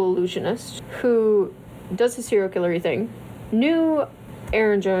actual illusionist, who does the serial killer thing, knew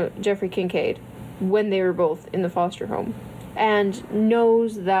Aaron Jeffrey Kincaid when they were both in the foster home, and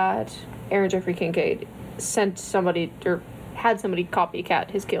knows that Aaron Jeffrey Kincaid sent somebody, or had somebody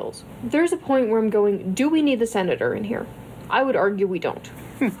copycat his kills. There's a point where I'm going, do we need the senator in here? I would argue we don't.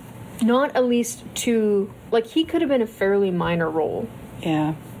 Not at least to, like, he could have been a fairly minor role.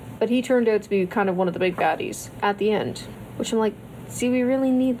 Yeah. But he turned out to be kind of one of the big baddies at the end, which I'm like, see, we really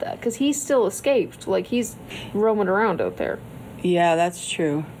need that, because he still escaped. Like, he's roaming around out there. Yeah, that's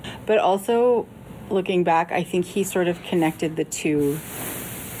true. But also, looking back, I think he sort of connected the two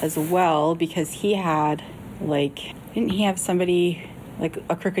as well, because he had, like, didn't he have somebody, like,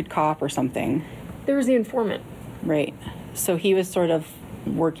 a crooked cop or something? There was the informant. Right. So he was sort of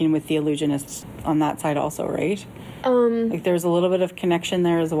working with the illusionists on that side also, right? Like, there's a little bit of connection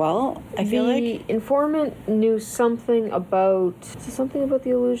there as well, I feel like. The informant knew something about... Is it something about the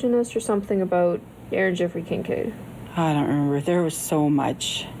illusionist or something about Aaron Jeffrey Kincaid? I don't remember. There was so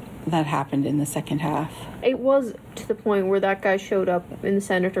much that happened in the second half. It was to the point where that guy showed up in the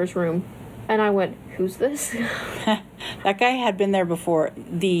senator's room, and I went, who's this? That guy had been there before.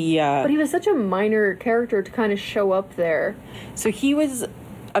 But he was such a minor character to kind of show up there. So he was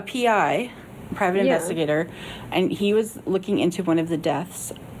a PI... private investigator, and he was looking into one of the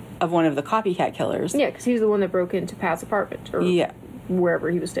deaths of one of the copycat killers. Yeah, because he was the one that broke into Pat's apartment, or wherever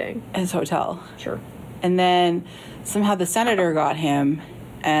he was staying. His hotel. Sure. And then somehow the senator got him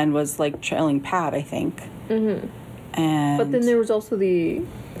and was, like, trailing Pat, I think. Mm-hmm. And But then there was also the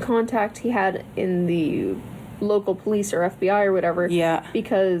contact he had in the local police or FBI or whatever. Yeah.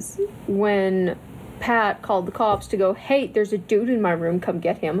 Because when Pat called the cops to go, hey, there's a dude in my room, come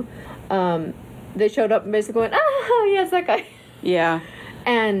get him. They showed up and basically went, yes, that guy. Yeah.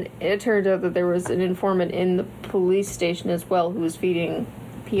 And it turned out that there was an informant in the police station as well who was feeding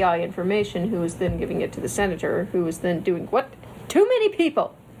PI information, who was then giving it to the senator, who was then doing what? Too many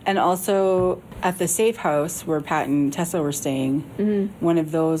people! And also, at the safe house where Pat and Tessa were staying, one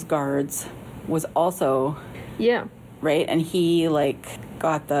of those guards was also... Yeah. Right? And he, like,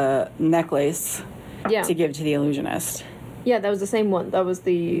 got the necklace to give to the illusionist. Yeah, that was the same one. That was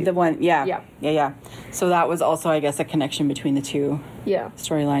the one, yeah. Yeah. Yeah. So that was also, I guess, a connection between the two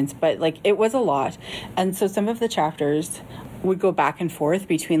storylines. But, like, it was a lot. And so some of the chapters would go back and forth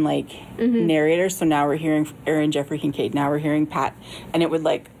between, like, narrators. So now we're hearing Aaron Jeffrey Kincaid. Now we're hearing Pat. And it would,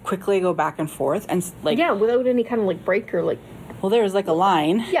 like, quickly go back and forth. And, like... Yeah, without any kind of, like, break or, like... Well, there was, like, a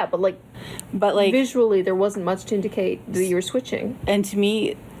line. Yeah, but, like... visually, there wasn't much to indicate that you were switching. And to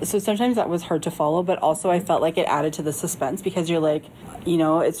me... So sometimes that was hard to follow, but also I felt like it added to the suspense because you're like, you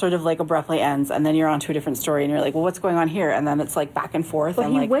know, it sort of like abruptly ends and then you're on to a different story and you're like, well, what's going on here? And then it's like back and forth. But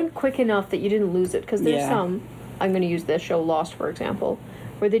and he like, went quick enough that you didn't lose it because there's some, I'm going to use this show Lost, for example,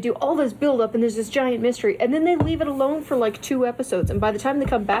 where they do all this build up and there's this giant mystery and then they leave it alone for like 2 episodes and by the time they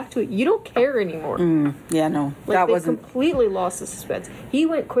come back to it, you don't care anymore. Yeah, no. Like that they wasn't... completely lost the suspense. He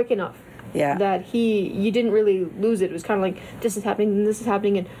went quick enough. Yeah. That you didn't really lose it. It was kind of like, this is happening and this is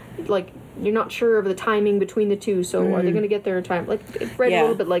happening and like, you're not sure of the timing between the two, so are they going to get there in time? Like, it read a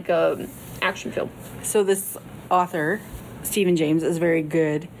little bit like a action film. So this author, Stephen James, is very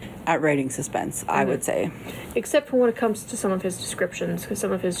good at writing suspense, I would say. Except for when it comes to some of his descriptions, because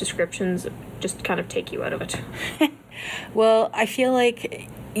some of his descriptions just kind of take you out of it. Well, I feel like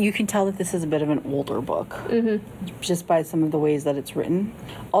you can tell that this is a bit of an older book, just by some of the ways that it's written.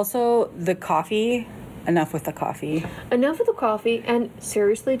 Also, the coffee... Enough with the coffee. Enough with the coffee, and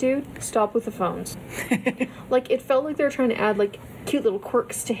seriously, dude, stop with the phones. Like, it felt like they were trying to add, like, cute little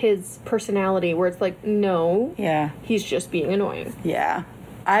quirks to his personality, where it's like, no. Yeah. He's just being annoying. Yeah.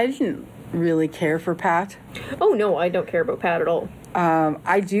 I didn't really care for Pat. Oh, no, I don't care about Pat at all.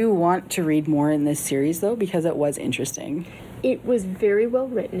 I do want to read more in this series, though, because it was interesting. It was very well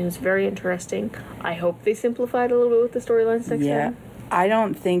written. It was very interesting. I hope they simplified a little bit with the storylines next time. I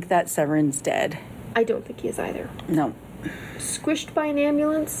don't think that Severin's dead. I don't think he is either. No. Squished by an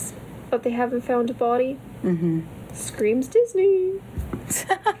ambulance, but they haven't found a body. Screams Disney.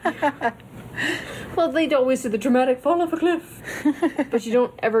 Well, they'd always do the dramatic fall off a cliff. But you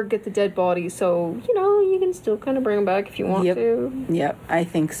don't ever get the dead body, so, you know, you can still kind of bring him back if you want to. Yep, I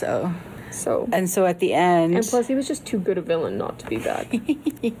think so. So at the end... And plus, he was just too good a villain not to be bad.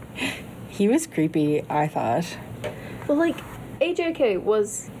 He was creepy, I thought. Well, like, AJK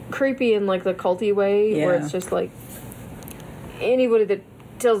was... creepy in like the culty way where it's just like anybody that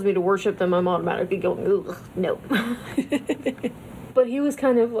tells me to worship them I'm automatically going ugh, no. But he was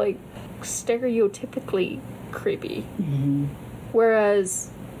kind of like stereotypically creepy,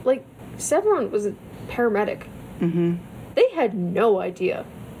 whereas like Severin was a paramedic. They had no idea.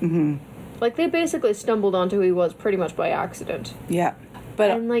 Like they basically stumbled onto who he was pretty much by accident.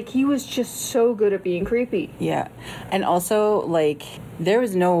 And, like, he was just so good at being creepy. Yeah. And also, like, there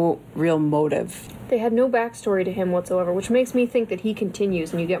was no real motive. They had no backstory to him whatsoever, which makes me think that he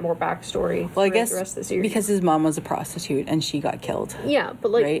continues and you get more backstory I guess the rest of the series. Because his mom was a prostitute and she got killed. Yeah,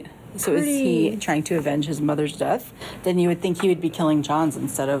 but, like... Right? So is he trying to avenge his mother's death? Then you would think he would be killing John's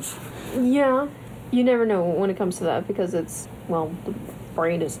instead of... Yeah. You never know when it comes to that because it's, well... the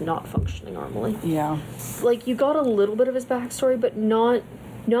brain is not functioning normally. Yeah. Like, you got a little bit of his backstory, but not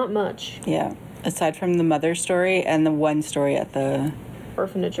much. Yeah. Aside from the mother story and the one story at the...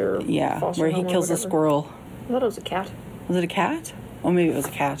 orphanage or foster where he kills a squirrel. I thought it was a cat. Was it a cat? Oh, maybe it was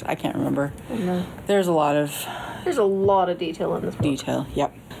a cat. I can't remember. I don't know. There's a lot of detail in this book. Detail,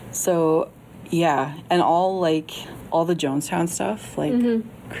 yep. So, yeah. And all the Jonestown stuff, like,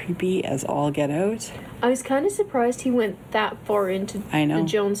 creepy as all get out. I was kind of surprised he went that far into the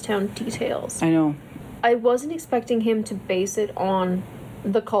Jonestown details. I know. I wasn't expecting him to base it on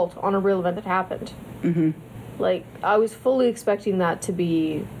the cult, on a real event that happened. Like, I was fully expecting that to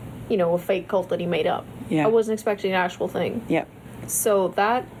be, you know, a fake cult that he made up. Yeah. I wasn't expecting an actual thing. Yep. So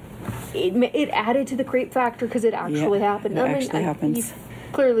that, it added to the creep factor because it actually happened. It actually happens. He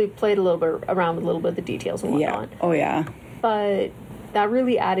clearly played a little bit around with a little bit of the details and whatnot. Yeah. Oh, yeah. But that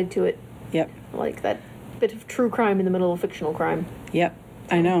really added to it. Yep. Like that bit of true crime in the middle of fictional crime. Yep.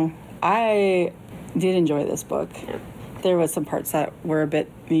 I know. I did enjoy this book. Yeah. There was some parts that were a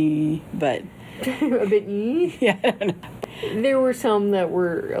bit me, but... a bit Yeah, I don't know. There were some that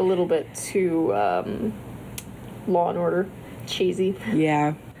were a little bit too Law and Order cheesy.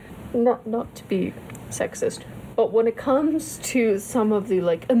 Yeah. Not to be sexist, but when it comes to some of the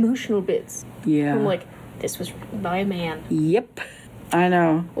like emotional bits, Yeah. I'm like, this was written by a man. Yep. I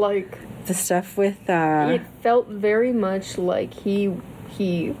know. Like The stuff with it felt very much like he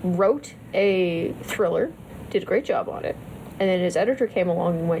wrote a thriller, did a great job on it, and then his editor came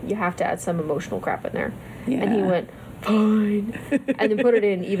along and went, you have to add some emotional crap in there. Yeah. And he went, fine, and then put it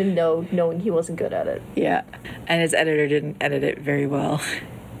in, even though knowing he wasn't good at it. Yeah. And his editor didn't edit it very well.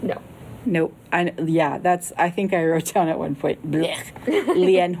 No. Nope. I think I wrote down at one point, blech,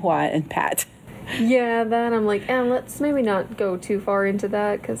 Lian Hua and Pat. Yeah, that I'm like, let's maybe not go too far into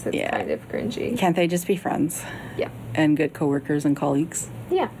that because it's kind of cringy. Can't they just be friends? Yeah. And good coworkers and colleagues?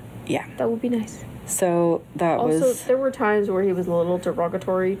 Yeah. Yeah. That would be nice. So that also, was... there were times where he was a little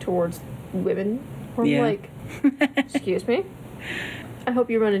derogatory towards women. Where I'm like, excuse me? I hope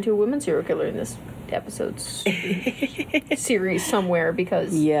you run into a woman serial killer in this episode's series somewhere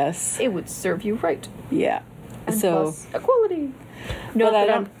because yes, it would serve you right. Yeah. And so plus equality. Not well,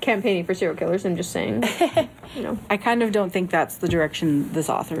 that I'm campaigning for serial killers, I'm just saying, I kind of don't think that's the direction this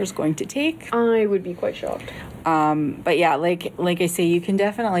author is going to take. I would be quite shocked. But yeah, like I say, you can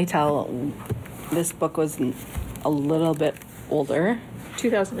definitely tell this book was a little bit older.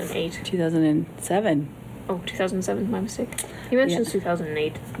 2008. 2007. Oh, 2007, my mistake. He mentions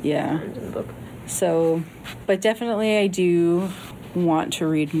 2008. Yeah. In the book. So, but definitely I do want to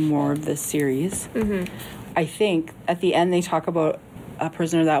read more of this series. Mm-hmm. I think at the end they talk about a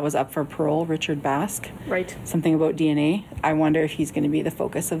prisoner that was up for parole, Richard Basque. Right. Something about DNA. I wonder if he's going to be the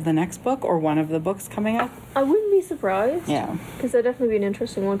focus of the next book or one of the books coming up. I wouldn't be surprised. Yeah. Because that'd definitely be an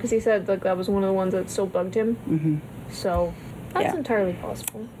interesting one. Because he said like that was one of the ones that still bugged him. Mm-hmm. So that's entirely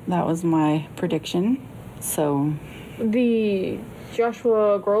possible. That was my prediction. So. The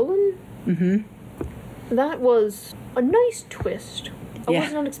Joshua Grolan? Mm-hmm. That was a nice twist. I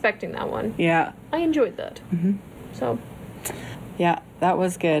wasn't expecting that one. Yeah. I enjoyed that. Mm-hmm. So. Yeah, that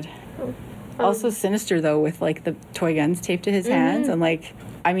was good. Also sinister, though, with, like, the toy guns taped to his hands. And, like,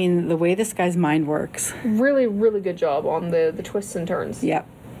 I mean, the way this guy's mind works. Really, really good job on the twists and turns. Yep.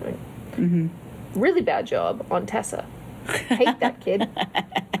 Right. Mm-hmm. Really bad job on Tessa. Hate that kid. I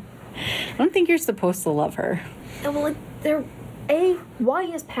don't think you're supposed to love her. Well, like, why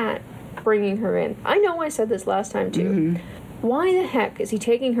is Pat bringing her in? I know I said this last time, too. Mm-hmm. Why the heck is he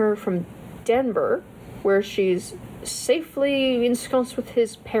taking her from Denver, where she's safely ensconced with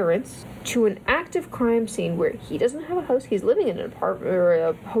his parents, to an active crime scene where he doesn't have a house, he's living in an apartment or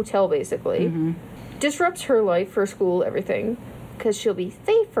a hotel basically, disrupts her life for school, everything, because she'll be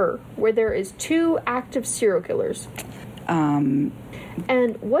safer where there is 2 active serial killers. And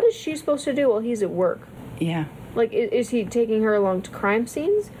what is she supposed to do while he's at work? Yeah. Like, is he taking her along to crime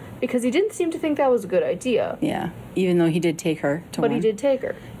scenes? Because he didn't seem to think that was a good idea. Yeah. Even though he did take her to one. But he did take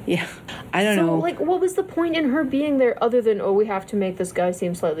her. Yeah. I don't know. So, like, what was the point in her being there other than, we have to make this guy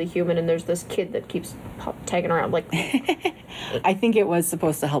seem slightly human and there's this kid that keeps tagging around? Like, I think it was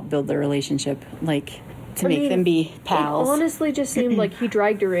supposed to help build their relationship, like, to make them be pals. It honestly just seemed like he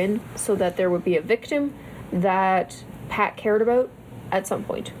dragged her in so that there would be a victim that Pat cared about at some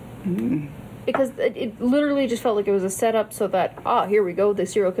point. Because it literally just felt like it was a setup so that, here we go, the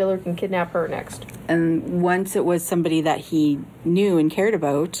serial killer can kidnap her next. And once it was somebody that he knew and cared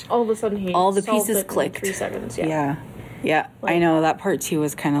about, all of a sudden all the pieces clicked. In 3 seconds, Yeah. Like, I know that part too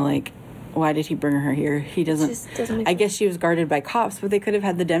was kind of like, why did he bring her here? He doesn't. Just doesn't make I guess she was guarded by cops, but they could have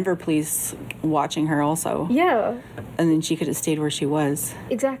had the Denver police watching her also. Yeah. And then she could have stayed where she was.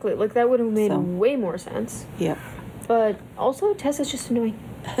 Exactly. Like, that would have made way more sense. Yep. But also, Tessa's just annoying.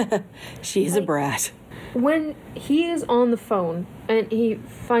 She's a brat. When he is on the phone and he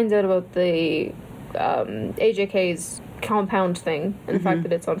finds out about the AJK's compound thing and the fact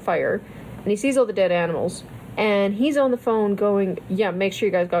that it's on fire, and he sees all the dead animals, and he's on the phone going, make sure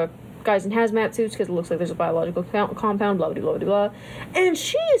you guys got guys in hazmat suits because it looks like there's a biological compound, blah, blah, blah, blah. And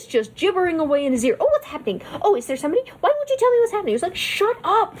she is just gibbering away in his ear. Oh, what's happening? Oh, is there somebody? Why won't you tell me what's happening? He was like, shut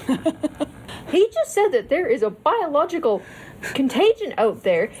up. He just said that there is a biological contagion out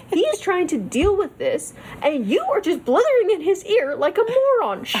there. He is trying to deal with this, and you are just blithering in his ear like a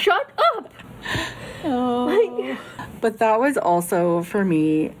moron. Shut up. Oh. But that was also, for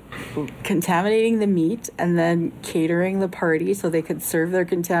me, contaminating the meat and then catering the party so they could serve their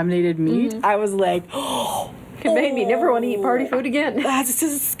contaminated meat. I was like, it made me never want to eat party food again. That's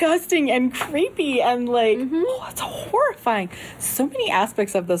disgusting and creepy and like, it's horrifying. So many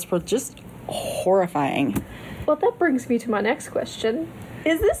aspects of this were just horrifying. Well, that brings me to my next question.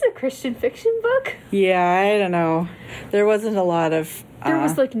 Is this a Christian fiction book? Yeah, I don't know. There wasn't a lot of... There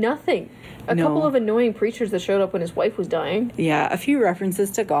was, like, nothing. A couple of annoying preachers that showed up when his wife was dying. Yeah, a few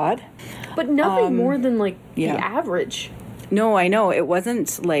references to God. But nothing more than, like, the average. No, I know. It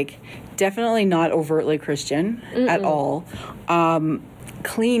wasn't, like, definitely not overtly Christian at all.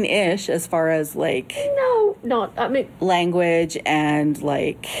 Clean-ish as far as, like... No, not... I mean... language and,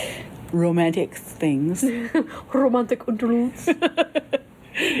 like, romantic things. Romantic interludes.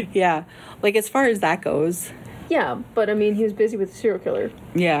 Yeah. Like, as far as that goes... Yeah, but I mean, he was busy with a serial killer.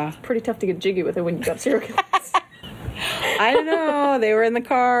 Yeah. It's pretty tough to get jiggy with it when you got serial killers. I don't know. They were in the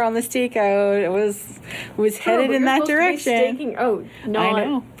car on the stakeout. It was headed in that direction. Staking out, not... I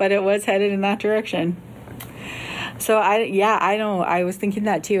know, but it was headed in that direction. So I know. I was thinking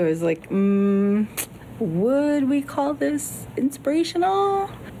that too. I was like, would we call this inspirational?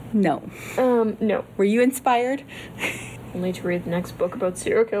 No. No. Were you inspired? Only to read the next book about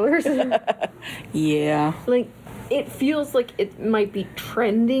serial killers. Yeah. Like, it feels like it might be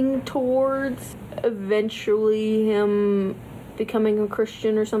trending towards eventually him becoming a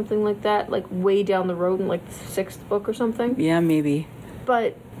Christian or something like that, like way down the road in like the 6th book or something. Yeah, maybe.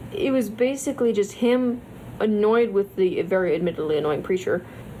 But it was basically just him annoyed with the very admittedly annoying preacher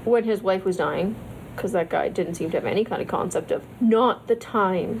when his wife was dying, because that guy didn't seem to have any kind of concept of not the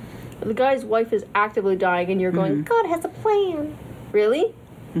time. The guy's wife is actively dying and you're going, God has a plan. Really?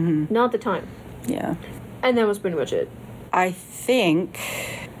 Not the time. Yeah. And that was pretty much it. I think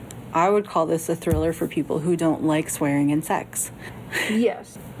I would call this a thriller for people who don't like swearing and sex.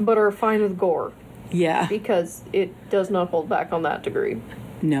 Yes, but are fine with gore. Yeah. Because it does not hold back on that degree.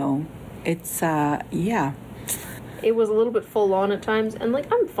 No. It's, yeah. It was a little bit full on at times, and,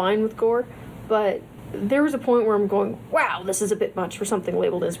 like, I'm fine with gore, but there was a point where I'm going, wow, this is a bit much for something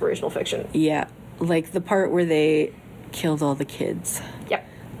labeled inspirational fiction. Yeah. Like the part where they killed all the kids. Yep.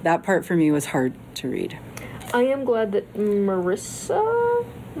 That part for me was hard to read. I am glad that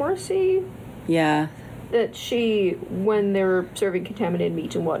Marcy, Yeah. that she, when they were serving contaminated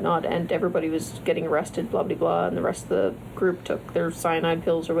meat and whatnot, and everybody was getting arrested, blah, blah, blah, and the rest of the group took their cyanide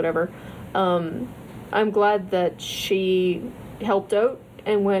pills or whatever, I'm glad that she helped out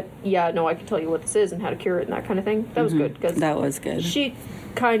and went, yeah, no, I can tell you what this is and how to cure it and that kind of thing. That was good. Cause that was good. She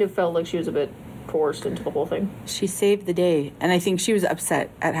kind of felt like she was a bit forced into the whole thing. She saved the day, and I think she was upset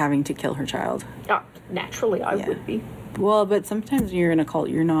at having to kill her child. Naturally, I would be. Well, but sometimes when you're in a cult,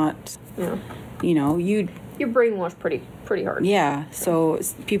 you're not, you know, you're brainwashed pretty hard. Yeah, so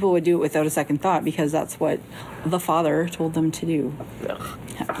people would do it without a second thought because that's what the father told them to do. Ugh.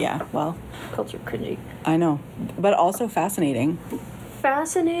 Yeah, well. Cults are cringy. I know, but also fascinating.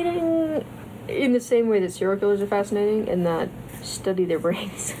 Fascinating in the same way that serial killers are fascinating, in that study their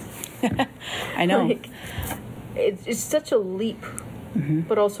brains. I know. Like, it's such a leap,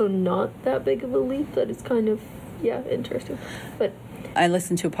 but also not that big of a leap that it's kind of, interesting. But I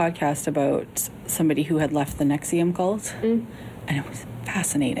listened to a podcast about somebody who had left the NXIVM cult, and it was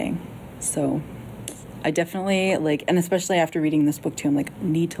fascinating. So I definitely, like, and especially after reading this book too, I'm like,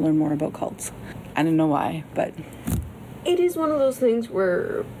 need to learn more about cults. I don't know why, but... It is one of those things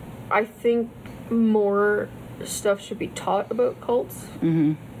where I think more stuff should be taught about cults.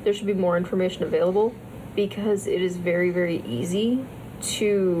 There should be more information available, because it is very, very easy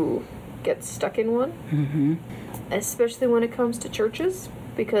to get stuck in one. Especially when it comes to churches,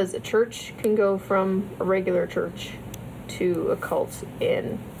 because a church can go from a regular church to a cult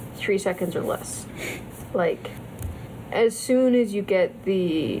in 3 seconds or less. Like, as soon as you get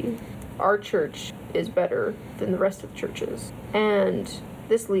our church is better than the rest of the churches, and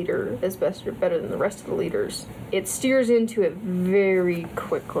this leader is better than the rest of the leaders, it steers into it very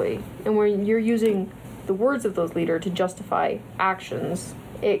quickly. And when you're using the words of those leaders to justify actions,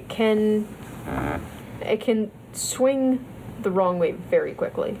 it can swing the wrong way very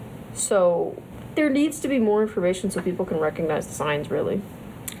quickly. So there needs to be more information so people can recognize the signs, really.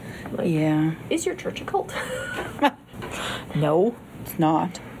 Like, is your church a cult? No, it's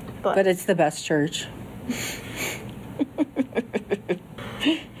not. But it's the best church.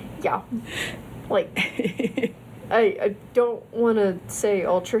 Yeah. Like, I don't want to say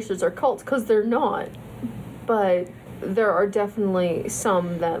all churches are cults, because they're not. But there are definitely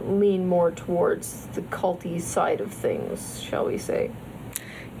some that lean more towards the culty side of things, shall we say.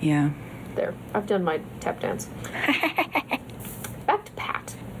 Yeah. There. I've done my tap dance. Back to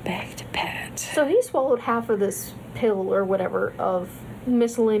Pat. Back to Pat. So he swallowed half of this pill or whatever of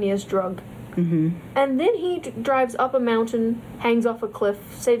miscellaneous drug. And then he drives up a mountain, hangs off a cliff,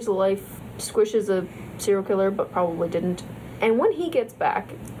 saves a life, squishes a serial killer, but probably didn't. And when he gets back,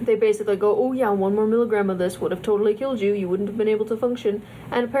 they basically go, oh yeah, 1 more milligram of this would have totally killed you. You wouldn't have been able to function.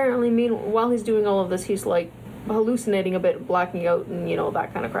 And apparently, while he's doing all of this, he's like hallucinating a bit, blacking out, and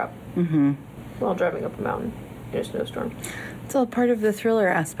that kind of crap. Mm-hmm. While driving up a mountain in a snowstorm. It's all part of the thriller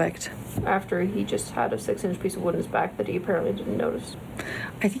aspect. After he just had a 6-inch piece of wood in his back that he apparently didn't notice.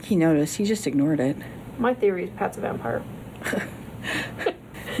 I think he noticed. He just ignored it. My theory is Pat's a vampire.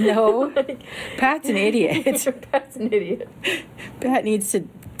 No. Pat's an idiot. Pat's an idiot. Pat needs to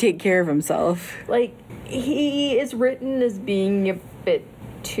take care of himself. Like, he is written as being a bit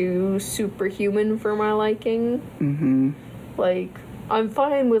too superhuman for my liking. Mm-hmm. Like, I'm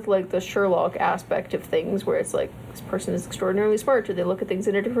fine with, like, the Sherlock aspect of things where it's like, this person is extraordinarily smart, or they look at things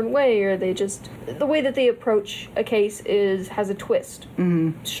in a different way, or they just... The way that they approach a case has a twist.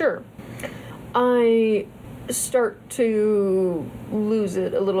 Mm-hmm. Sure. I start to lose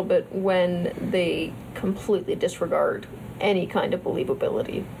it a little bit when they completely disregard any kind of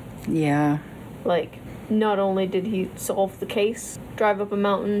believability. Yeah. Like, not only did he solve the case, drive up a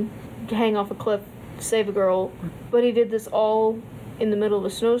mountain, hang off a cliff, save a girl, but he did this all in the middle of a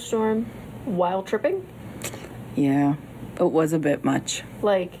snowstorm while tripping. Yeah. It was a bit much.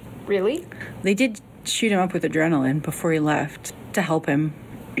 Like, really? They did shoot him up with adrenaline before he left to help him.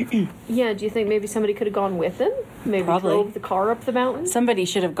 Yeah, do you think maybe somebody could have gone with him? Maybe Probably. drove the car up the mountain? Somebody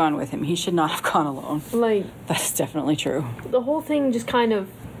should have gone with him. He should not have gone alone. Like, That's definitely true. the whole thing just kind of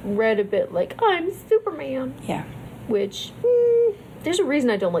read a bit like, I'm Superman. Yeah. Which, there's a reason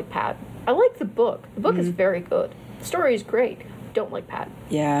I don't like Pat. I like the book. The book is very good. The story is great. Don't like Pat.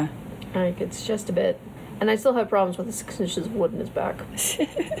 Yeah. Like, it's just a bit... And I still have problems with the 6 inches of wood in his back.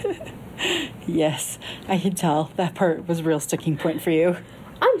 Yes, I can tell. That part was a real sticking point for you.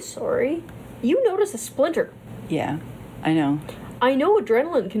 I'm sorry. You notice a splinter. Yeah, I know. I know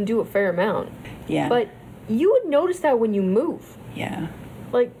adrenaline can do a fair amount. Yeah. But you would notice that when you move. Yeah.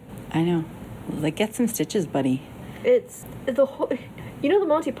 Like... I know. Like, get some stitches, buddy. It's the whole... You know the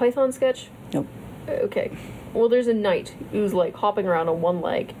Monty Python sketch? Nope. Okay. Well, there's a knight who's, like, hopping around on one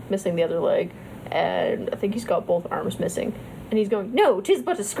leg, missing the other leg, and I think he's got both arms missing. And he's going, no, 'tis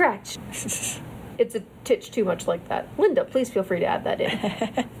but a scratch. It's a titch too much like that. Linda, please feel free to add that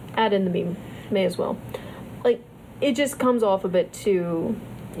in. Add in the meme. May as well. Like, it just comes off a bit too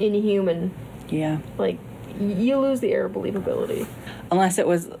inhuman. Yeah. Like, you lose the air of believability. Unless it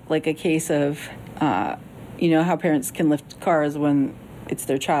was, like, a case of, you know how parents can lift cars when it's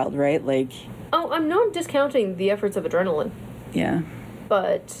their child, right? Like... Oh, I'm not discounting the efforts of adrenaline. Yeah.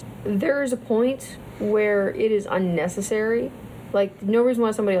 But there's a point where it is unnecessary. Like, no reason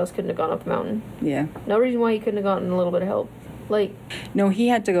why somebody else couldn't have gone up the mountain. Yeah. No reason why he couldn't have gotten a little bit of help. Like... No, he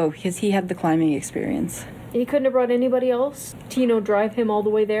had to go because he had the climbing experience. He couldn't have brought anybody else to, drive him all the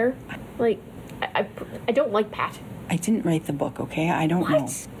way there. Like, I don't like Pat. I didn't write the book, okay? I don't know.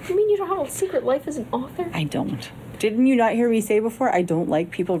 What? You mean you don't have a secret life as an author? I don't. Didn't you not hear me say before? I don't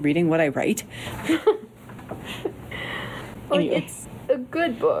like people reading what I write. Like, Anyway. it's a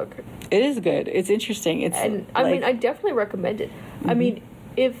good book. It is good. It's interesting. It's And, I mean, I definitely recommend it. Mm-hmm. I mean,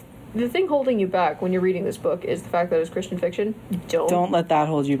 if the thing holding you back when you're reading this book is the fact that it's Christian fiction, don't let that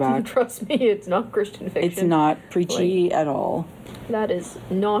hold you back. Trust me, it's not Christian fiction. It's not preachy at all. That is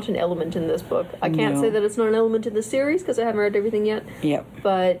not an element in this book. I can't No. say that it's not an element in the series because I haven't read everything yet. Yep.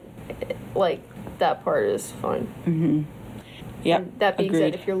 But, like, that part is fine. Mm-hmm. Yep. And that being Agreed.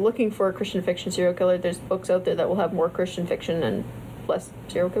 said, if you're looking for a Christian fiction serial killer, there's books out there that will have more Christian fiction and less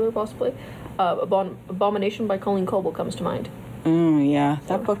serial killer, possibly. Abomination by Colleen Coble comes to mind. Yeah.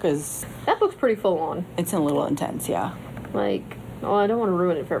 That book is... That book's pretty full on. It's a little intense, yeah. Like, well, I don't want to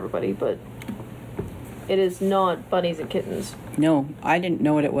ruin it for everybody, but it is not bunnies and kittens. No, I didn't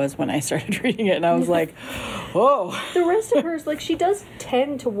know what it was when I started reading it, and I was like, oh. The rest of hers, like, she does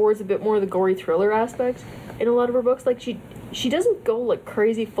tend towards a bit more of the gory thriller aspect in a lot of her books. Like, she doesn't go, like,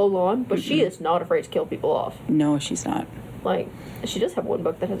 crazy full on, but she is not afraid to kill people off. No, she's not. Like, she does have one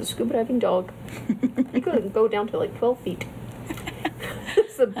book that has a scuba diving dog. You could go down to, like, 12 feet.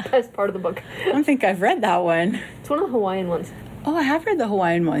 It's the best part of the book. I don't think I've read that one. It's one of the Hawaiian ones. Oh, I have read the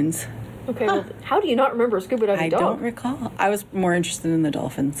Hawaiian ones. Okay, well, how do you not remember a scuba diving I dog? don't recall. I was more interested in the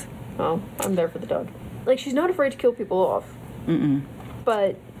dolphins. Oh, I'm there for the dog. Like, she's not afraid to kill people off. Mm-mm.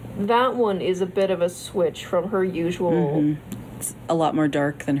 But that one is a bit of a switch from her usual... It's a lot more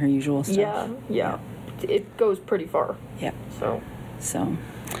dark than her usual stuff. Yeah. It goes pretty far. Yeah. So,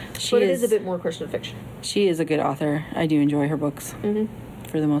 she but it is a bit more Christian fiction. She is a good author. I do enjoy her books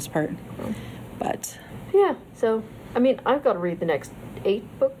for the most part. Oh. But yeah, so I mean, I've got to read the next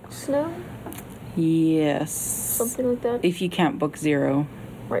 8 books now. yes, Something like that. if you count book 0.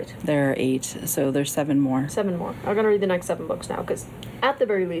 Right. There are 8, so there's 7 more. 7 more. I'm going to read the next 7 books now, because at the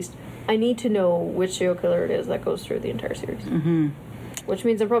very least, I need to know which serial killer it is that goes through the entire series. Mm-hmm. Which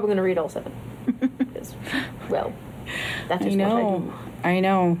means I'm probably going to read all 7. Because, well, that is what I do. I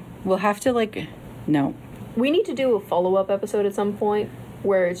know. We'll have to, no. We need to do a follow-up episode at some point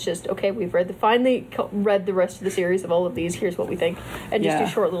where it's just, okay, we've finally read the rest of the series of all of these, here's what we think, and just do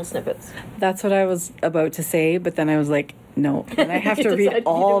short little snippets. That's what I was about to say, but then I was like, no, and I have to read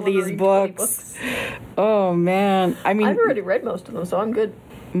all these books. Oh, man. I mean, I've already read most of them, so I'm good.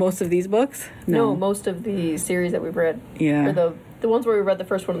 Most of these books? No, most of the series that we've read. Yeah. Or the ones where we read the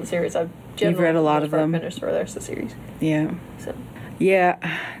first one of the series, I've generally You've read a lot of them. Finished for the rest of the series. Yeah. So. Yeah.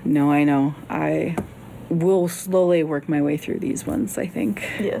 No, I know. I will slowly work my way through these ones, I think.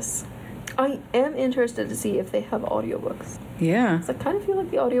 Yes. I am interested to see if they have audiobooks. Yeah. 'Cause I kind of feel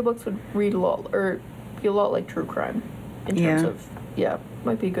like the audiobooks would read a lot, or be a lot like true crime. In terms of,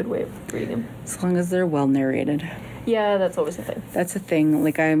 might be a good way of reading them. As long as they're well narrated. Yeah, that's always a thing. That's a thing.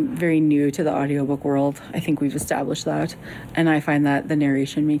 I'm very new to the audiobook world. I think we've established that. And I find that the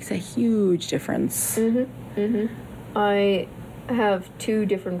narration makes a huge difference. Mm-hmm. Mm-hmm. I have 2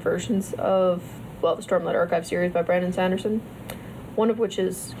 different versions of, the Stormlight Archive series by Brandon Sanderson. One of which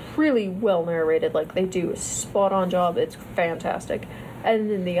is really well narrated. They do a spot-on job. It's fantastic.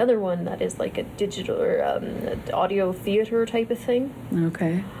 And then the other one that is a digital or audio theater type of thing.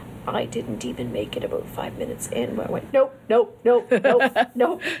 Okay. I didn't even make it about 5 minutes in when I went, nope,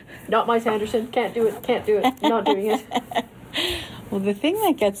 not my Sanderson. Can't do it, not doing it. Well, the thing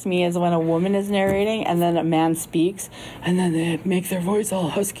that gets me is when a woman is narrating and then a man speaks and then they make their voice all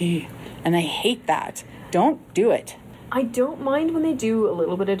husky. And I hate that. Don't do it. I don't mind when they do a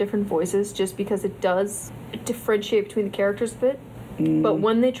little bit of different voices just because it does differentiate between the characters a bit. But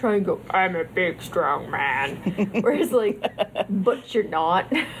when they try and go, I'm a big, strong man. Whereas, but you're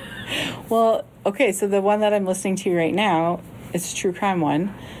not. Well, okay, so the one that I'm listening to right now is a true crime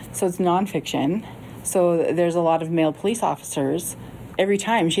one. So it's nonfiction. So there's a lot of male police officers. Every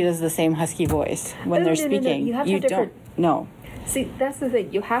time she does the same husky voice when they're speaking. No. You have to have different. No. See, that's the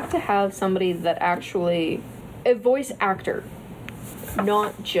thing. You have to have somebody that actually, a voice actor,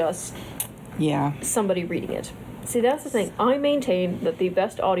 not just somebody reading it. See, that's the thing. I maintain that the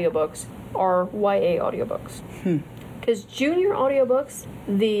best audiobooks are YA audiobooks. Because junior audiobooks,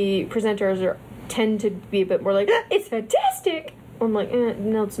 the presenters tend to be a bit more it's fantastic! Or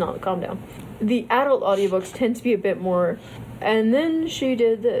I'm no, it's not. Calm down. The adult audiobooks tend to be a bit more, and then she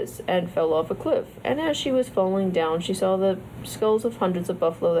did this and fell off a cliff. And as she was falling down, she saw the skulls of hundreds of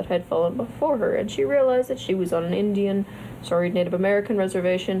buffalo that had fallen before her, and she realized that she was on an Native American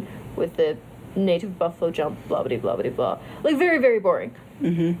reservation with the native buffalo jump, blah blah blah blah blah. Very, very boring.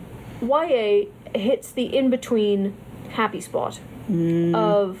 Mm-hmm. YA hits the in-between happy spot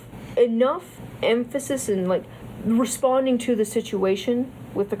of enough emphasis and responding to the situation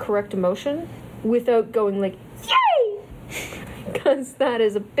with the correct emotion without going yay, because that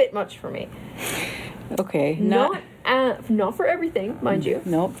is a bit much for me. Okay, not for everything, mind you.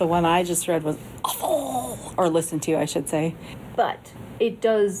 Nope, the one I just read was awful, or listened to, I should say. But it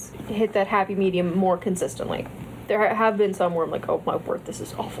does hit that happy medium more consistently. There have been some where I'm oh my word, this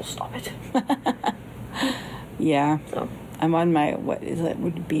is awful, stop it. Yeah. So. I'm on my,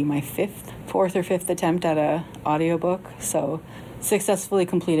 would be my 4th or 5th attempt at a audiobook, so successfully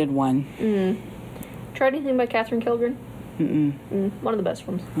completed 1. Tried anything by Catherine Kilgren? One of the best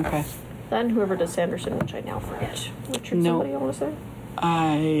ones. Okay. Then whoever does Sanderson, which I now forget. Richard somebody I want to say?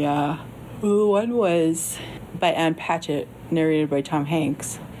 One was by Anne Patchett, narrated by Tom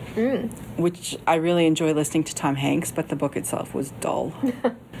Hanks. Which I really enjoy listening to Tom Hanks, but the book itself was dull.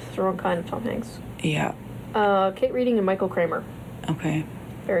 It's the wrong kind of Tom Hanks. Yeah. Kate Reading and Michael Kramer. Okay.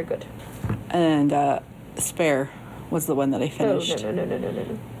 Very good. And Spare was the one that I finished. Oh,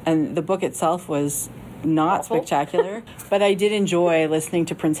 no. And the book itself was not awful. Spectacular, but I did enjoy listening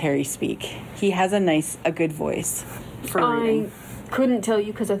to Prince Harry speak. He has a good voice for reading. I couldn't tell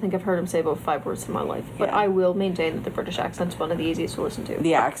you because I think I've heard him say about 5 words in my life, but I will maintain that the British accent's one of the easiest to listen to.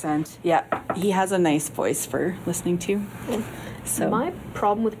 The accent, yeah. He has a nice voice for listening to. Yeah. So my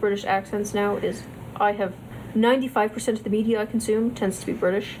problem with British accents now is I have 95% of the media I consume tends to be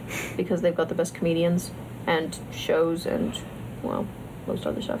British because they've got the best comedians and shows and, most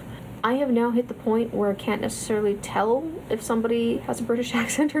other stuff. I have now hit the point where I can't necessarily tell if somebody has a British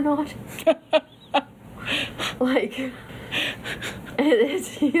accent or not.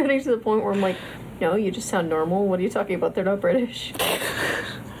 It's getting to the point where I'm no, you just sound normal. What are you talking about? They're not British.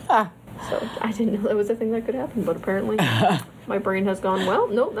 So I didn't know that was a thing that could happen, but apparently my brain has gone,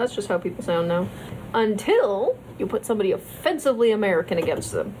 nope, that's just how people sound now. until you put somebody offensively American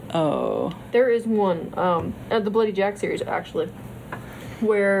against them. Oh. There is one, the Bloody Jack series, actually,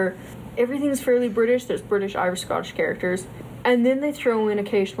 where everything's fairly British. There's British, Irish, Scottish characters. And then they throw in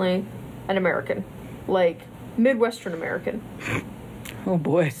occasionally an American. Like, Midwestern American. Oh,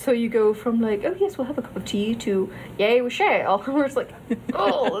 boy. So you go from, like, oh, yes, we'll have a cup of tea, to, yay, we shall. Where it's like,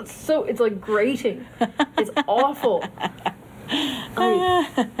 oh, it's like grating. It's awful.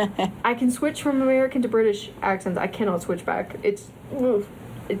 I can switch from American to British accents. I cannot switch back. It's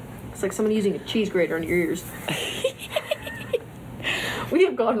like someone using a cheese grater on your ears. We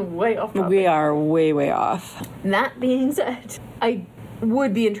have gotten way off topic. We are way, way off. That being said, I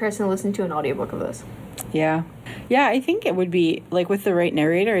would be interested in listening to an audiobook of this. Yeah. Yeah, I think it would be, like, with the right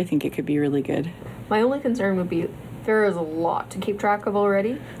narrator, I think it could be really good. My only concern would be there is a lot to keep track of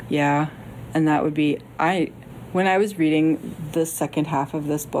already. Yeah. And that would be, when I was reading the second half of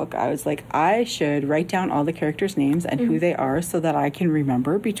this book, I was like, I should write down all the characters' names and who they are so that I can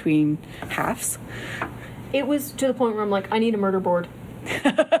remember between halves. It was to the point where I'm like, I need a murder board.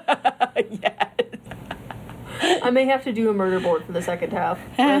 Yes. I may have to do a murder board for the second half,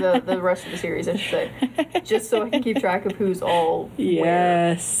 or the rest of the series, I should say, just so I can keep track of who's all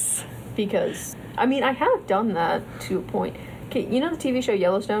yes. where. Because, I mean, I have done that to a point. Okay, you know the TV show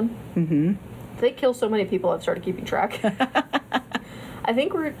Yellowstone? Mm-hmm. They kill so many people, I've started keeping track. I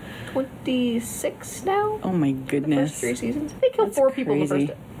think we're 26 now. Oh my goodness. The first 3 seasons. They killed 4 people in the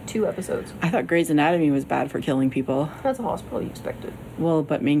first 2 episodes. I thought Grey's Anatomy was bad for killing people. That's a hospital, you expect it. Well,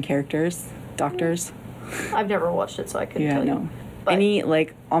 but main characters, doctors. I've never watched it, so I couldn't tell you.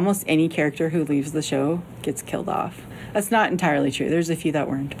 But almost any character who leaves the show gets killed off. That's not entirely true. There's a few that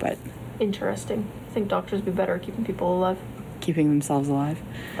weren't, but... Interesting. I think doctors would be better at keeping people alive. Keeping themselves alive.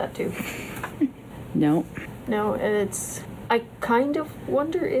 That too. No. No, and it's... I kind of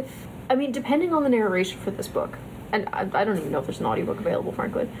wonder if... I mean, depending on the narration for this book, and I don't even know if there's an audiobook available,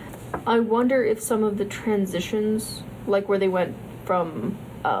 frankly, I wonder if some of the transitions, like where they went from...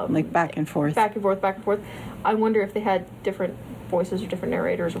 like back and forth. Back and forth. I wonder if they had different voices or different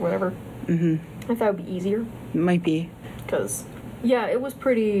narrators or whatever. Mm-hmm. If that would be easier. It might be. Because, yeah, it was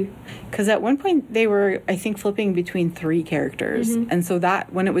pretty... Because at one point they were, I think, flipping between 3 characters. Mm-hmm. And so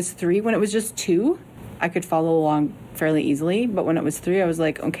that, when it was just 2, I could follow along fairly easily. But when it was 3, I was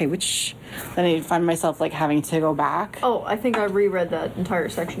like, okay, which... Then I'd find myself, like, having to go back. Oh, I think I reread that entire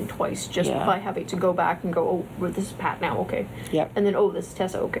section twice just by having to go back and go, oh, well, this is Pat now, okay. Yep. And then, oh, this is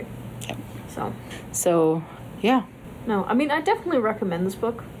Tessa, okay. Yep. So, yeah. No, I mean, I definitely recommend this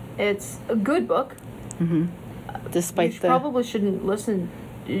book. It's a good book. Mm-hmm. Despite you probably shouldn't listen...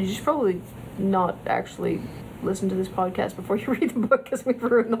 You should probably not actually listen to this podcast before you read the book, because we've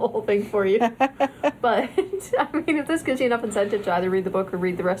ruined the whole thing for you. But, I mean, if this gives you enough incentive to either read the book or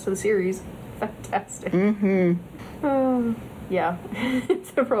read the rest of the series, fantastic. Mm-hmm. Yeah.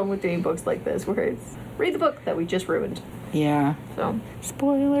 It's the problem with doing books like this, where it's read the book that we just ruined. Yeah. So.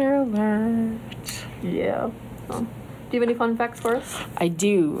 Spoiler alert. Yeah. Do you have any fun facts for us? I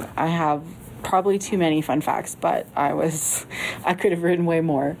do. I have probably too many fun facts, but I could have written way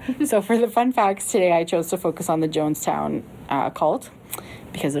more. So for the fun facts today, I chose to focus on the Jonestown cult,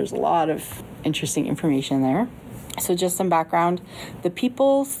 because there's a lot of interesting information there. So just some background. The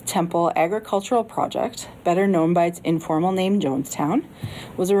People's Temple Agricultural Project, better known by its informal name Jonestown,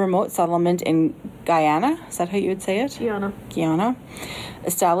 was a remote settlement in Guyana. Is that how you would say it? Guyana.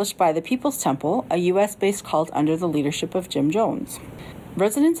 Established by the People's Temple, a U.S.-based cult under the leadership of Jim Jones.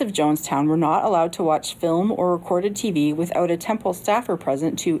 Residents of Jonestown were not allowed to watch film or recorded TV without a temple staffer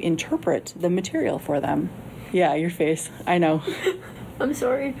present to interpret the material for them. Yeah, your face. I know. I'm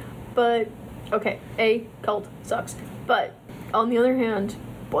sorry, but... Okay, cult sucks. But, on the other hand,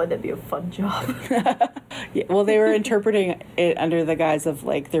 boy, that'd be a fun job. Yeah, well, they were interpreting it under the guise of,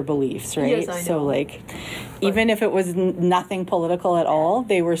 like, their beliefs, right? Yes, I know. So, like, even if it was nothing political at all,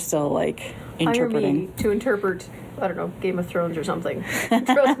 they were still, like, interpreting. Hire me to interpret, I don't know, Game of Thrones or something.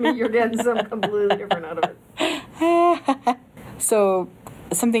 Trust me, you're getting something completely different out of it. So...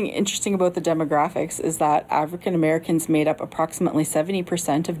 Something interesting about the demographics is that African Americans made up approximately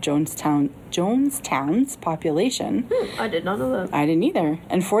 70% of Jonestown's population. I did not know that. I didn't either.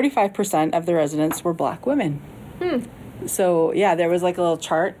 And 45% of the residents were black women. So, yeah, there was like a little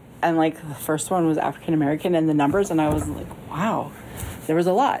chart, and like the first one was African American and the numbers, and I was like, wow, there was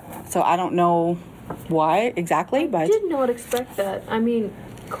a lot. So I don't know why exactly, but... I did not expect that. I mean,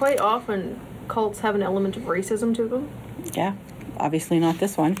 quite often cults have an element of racism to them. Yeah. Obviously not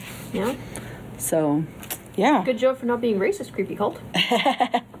this one. Yeah. So, yeah. Good job for not being racist, creepy cult.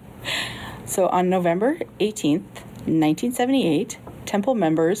 So on November 18th, 1978, Temple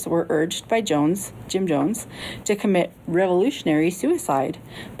members were urged by Jim Jones, to commit revolutionary suicide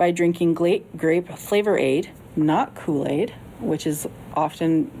by drinking grape flavor aid, not Kool-Aid, which is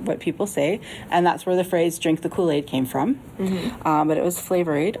often what people say, and that's where the phrase "drink the Kool-Aid" came from. But it was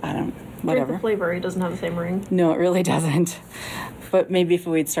flavor aid. Whatever. Drink the flavor aid doesn't have the same ring. No, it really doesn't. But maybe if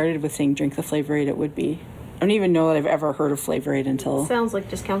we'd started with saying "drink the flavor aid," it would be. I don't even know that I've ever heard of flavor aid until... Sounds like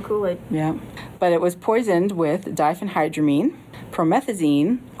discount Kool-Aid. Yeah. But it was poisoned with diphenhydramine,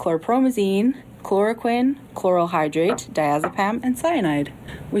 promethazine, chlorpromazine, chloroquine, chloral hydrate, diazepam, and cyanide,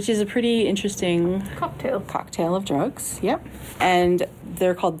 which is a pretty interesting... Cocktail of drugs. Yep. And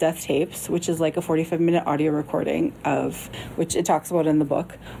they're called death tapes, which is like a 45-minute audio recording of... which it talks about in the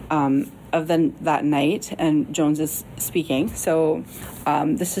book... of that night, and Jones is speaking. So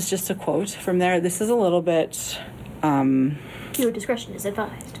this is just a quote from there. This is a little bit... Your discretion is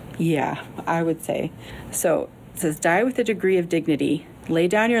advised. Yeah, I would say. So it says, die with a degree of dignity. Lay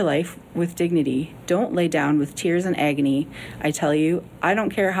down your life with dignity. Don't lay down with tears and agony. I tell you, I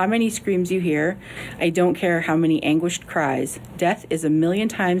don't care how many screams you hear. I don't care how many anguished cries. Death is 1,000,000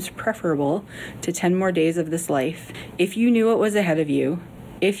 times preferable to 10 more days of this life. If you knew what was ahead of you,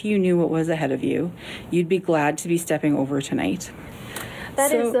 you'd be glad to be stepping over tonight.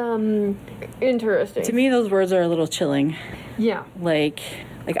 That is interesting. To me, those words are a little chilling. Yeah. Like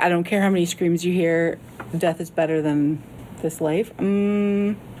I don't care how many screams you hear. Death is better than this life. I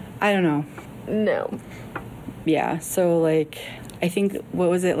don't know. No. Yeah. So I think, what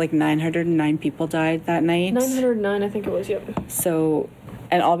was it? 909 people died that night. 909, I think it was. Yep. So,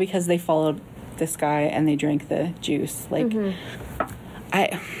 and all because they followed this guy and they drank the juice.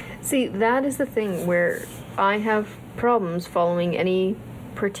 See, that is the thing where I have problems following any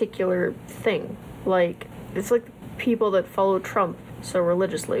particular thing. It's like people that follow Trump so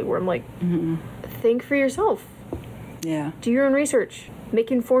religiously, where I'm like, think for yourself. Yeah. Do your own research.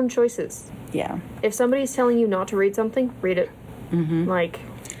 Make informed choices. Yeah. If somebody's telling you not to read something, read it.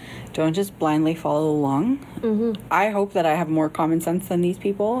 Don't just blindly follow along. I hope that I have more common sense than these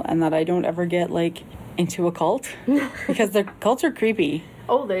people, and that I don't ever get, into a cult. Because their cults are creepy.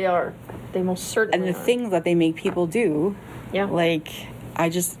 Oh, they are. They most certainly And the things that they make people do. Yeah.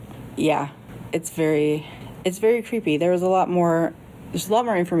 It's very creepy. There's a lot more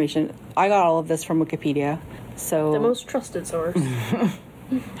information. I got all of this from Wikipedia. So the most trusted source.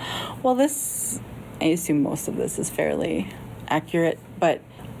 Well, I assume most of this is fairly accurate, but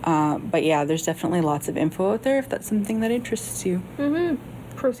yeah, there's definitely lots of info out there if that's something that interests you.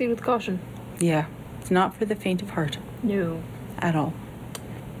 Proceed with caution. Yeah. It's not for the faint of heart. No. At all.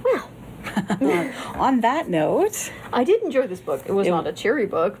 Well. On that note... I did enjoy this book. It was not a cheery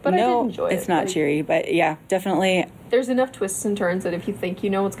book, but I did enjoy it. No, it's not cheery, but yeah, definitely... There's enough twists and turns that if you think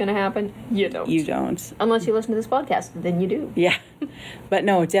you know what's going to happen, you don't. You don't. Unless you listen to this podcast, then you do. Yeah. But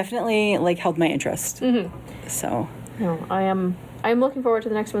no, definitely, held my interest. So... No, I am looking forward to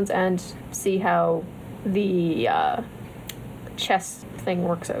the next ones and see how the chess thing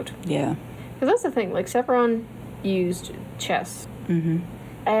works out. Yeah. Because that's the thing, Sephiron used chess.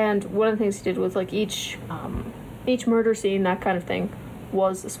 And one of the things he did was, each murder scene, that kind of thing,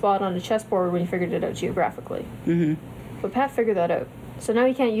 was a spot on a chessboard when he figured it out geographically. But Pat figured that out. So now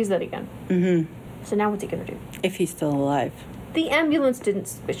he can't use that again. So now what's he going to do? If he's still alive. The ambulance didn't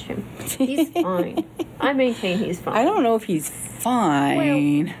squish him. He's fine. I maintain he's fine. I don't know if he's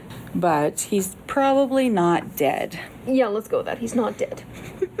fine, but he's probably not dead. Yeah, let's go with that. He's not dead.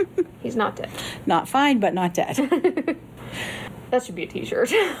 He's not dead. Not fine, but not dead. That should be a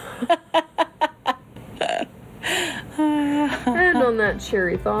t-shirt. And on that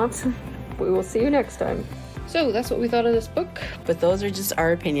cheery thought, we will see you next time. So that's what we thought of this book. But those are just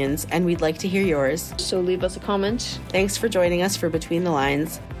our opinions, and we'd like to hear yours. So leave us a comment. Thanks for joining us for Between the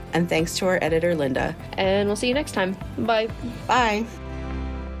Lines, and thanks to our editor, Linda. And we'll see you next time. Bye. Bye.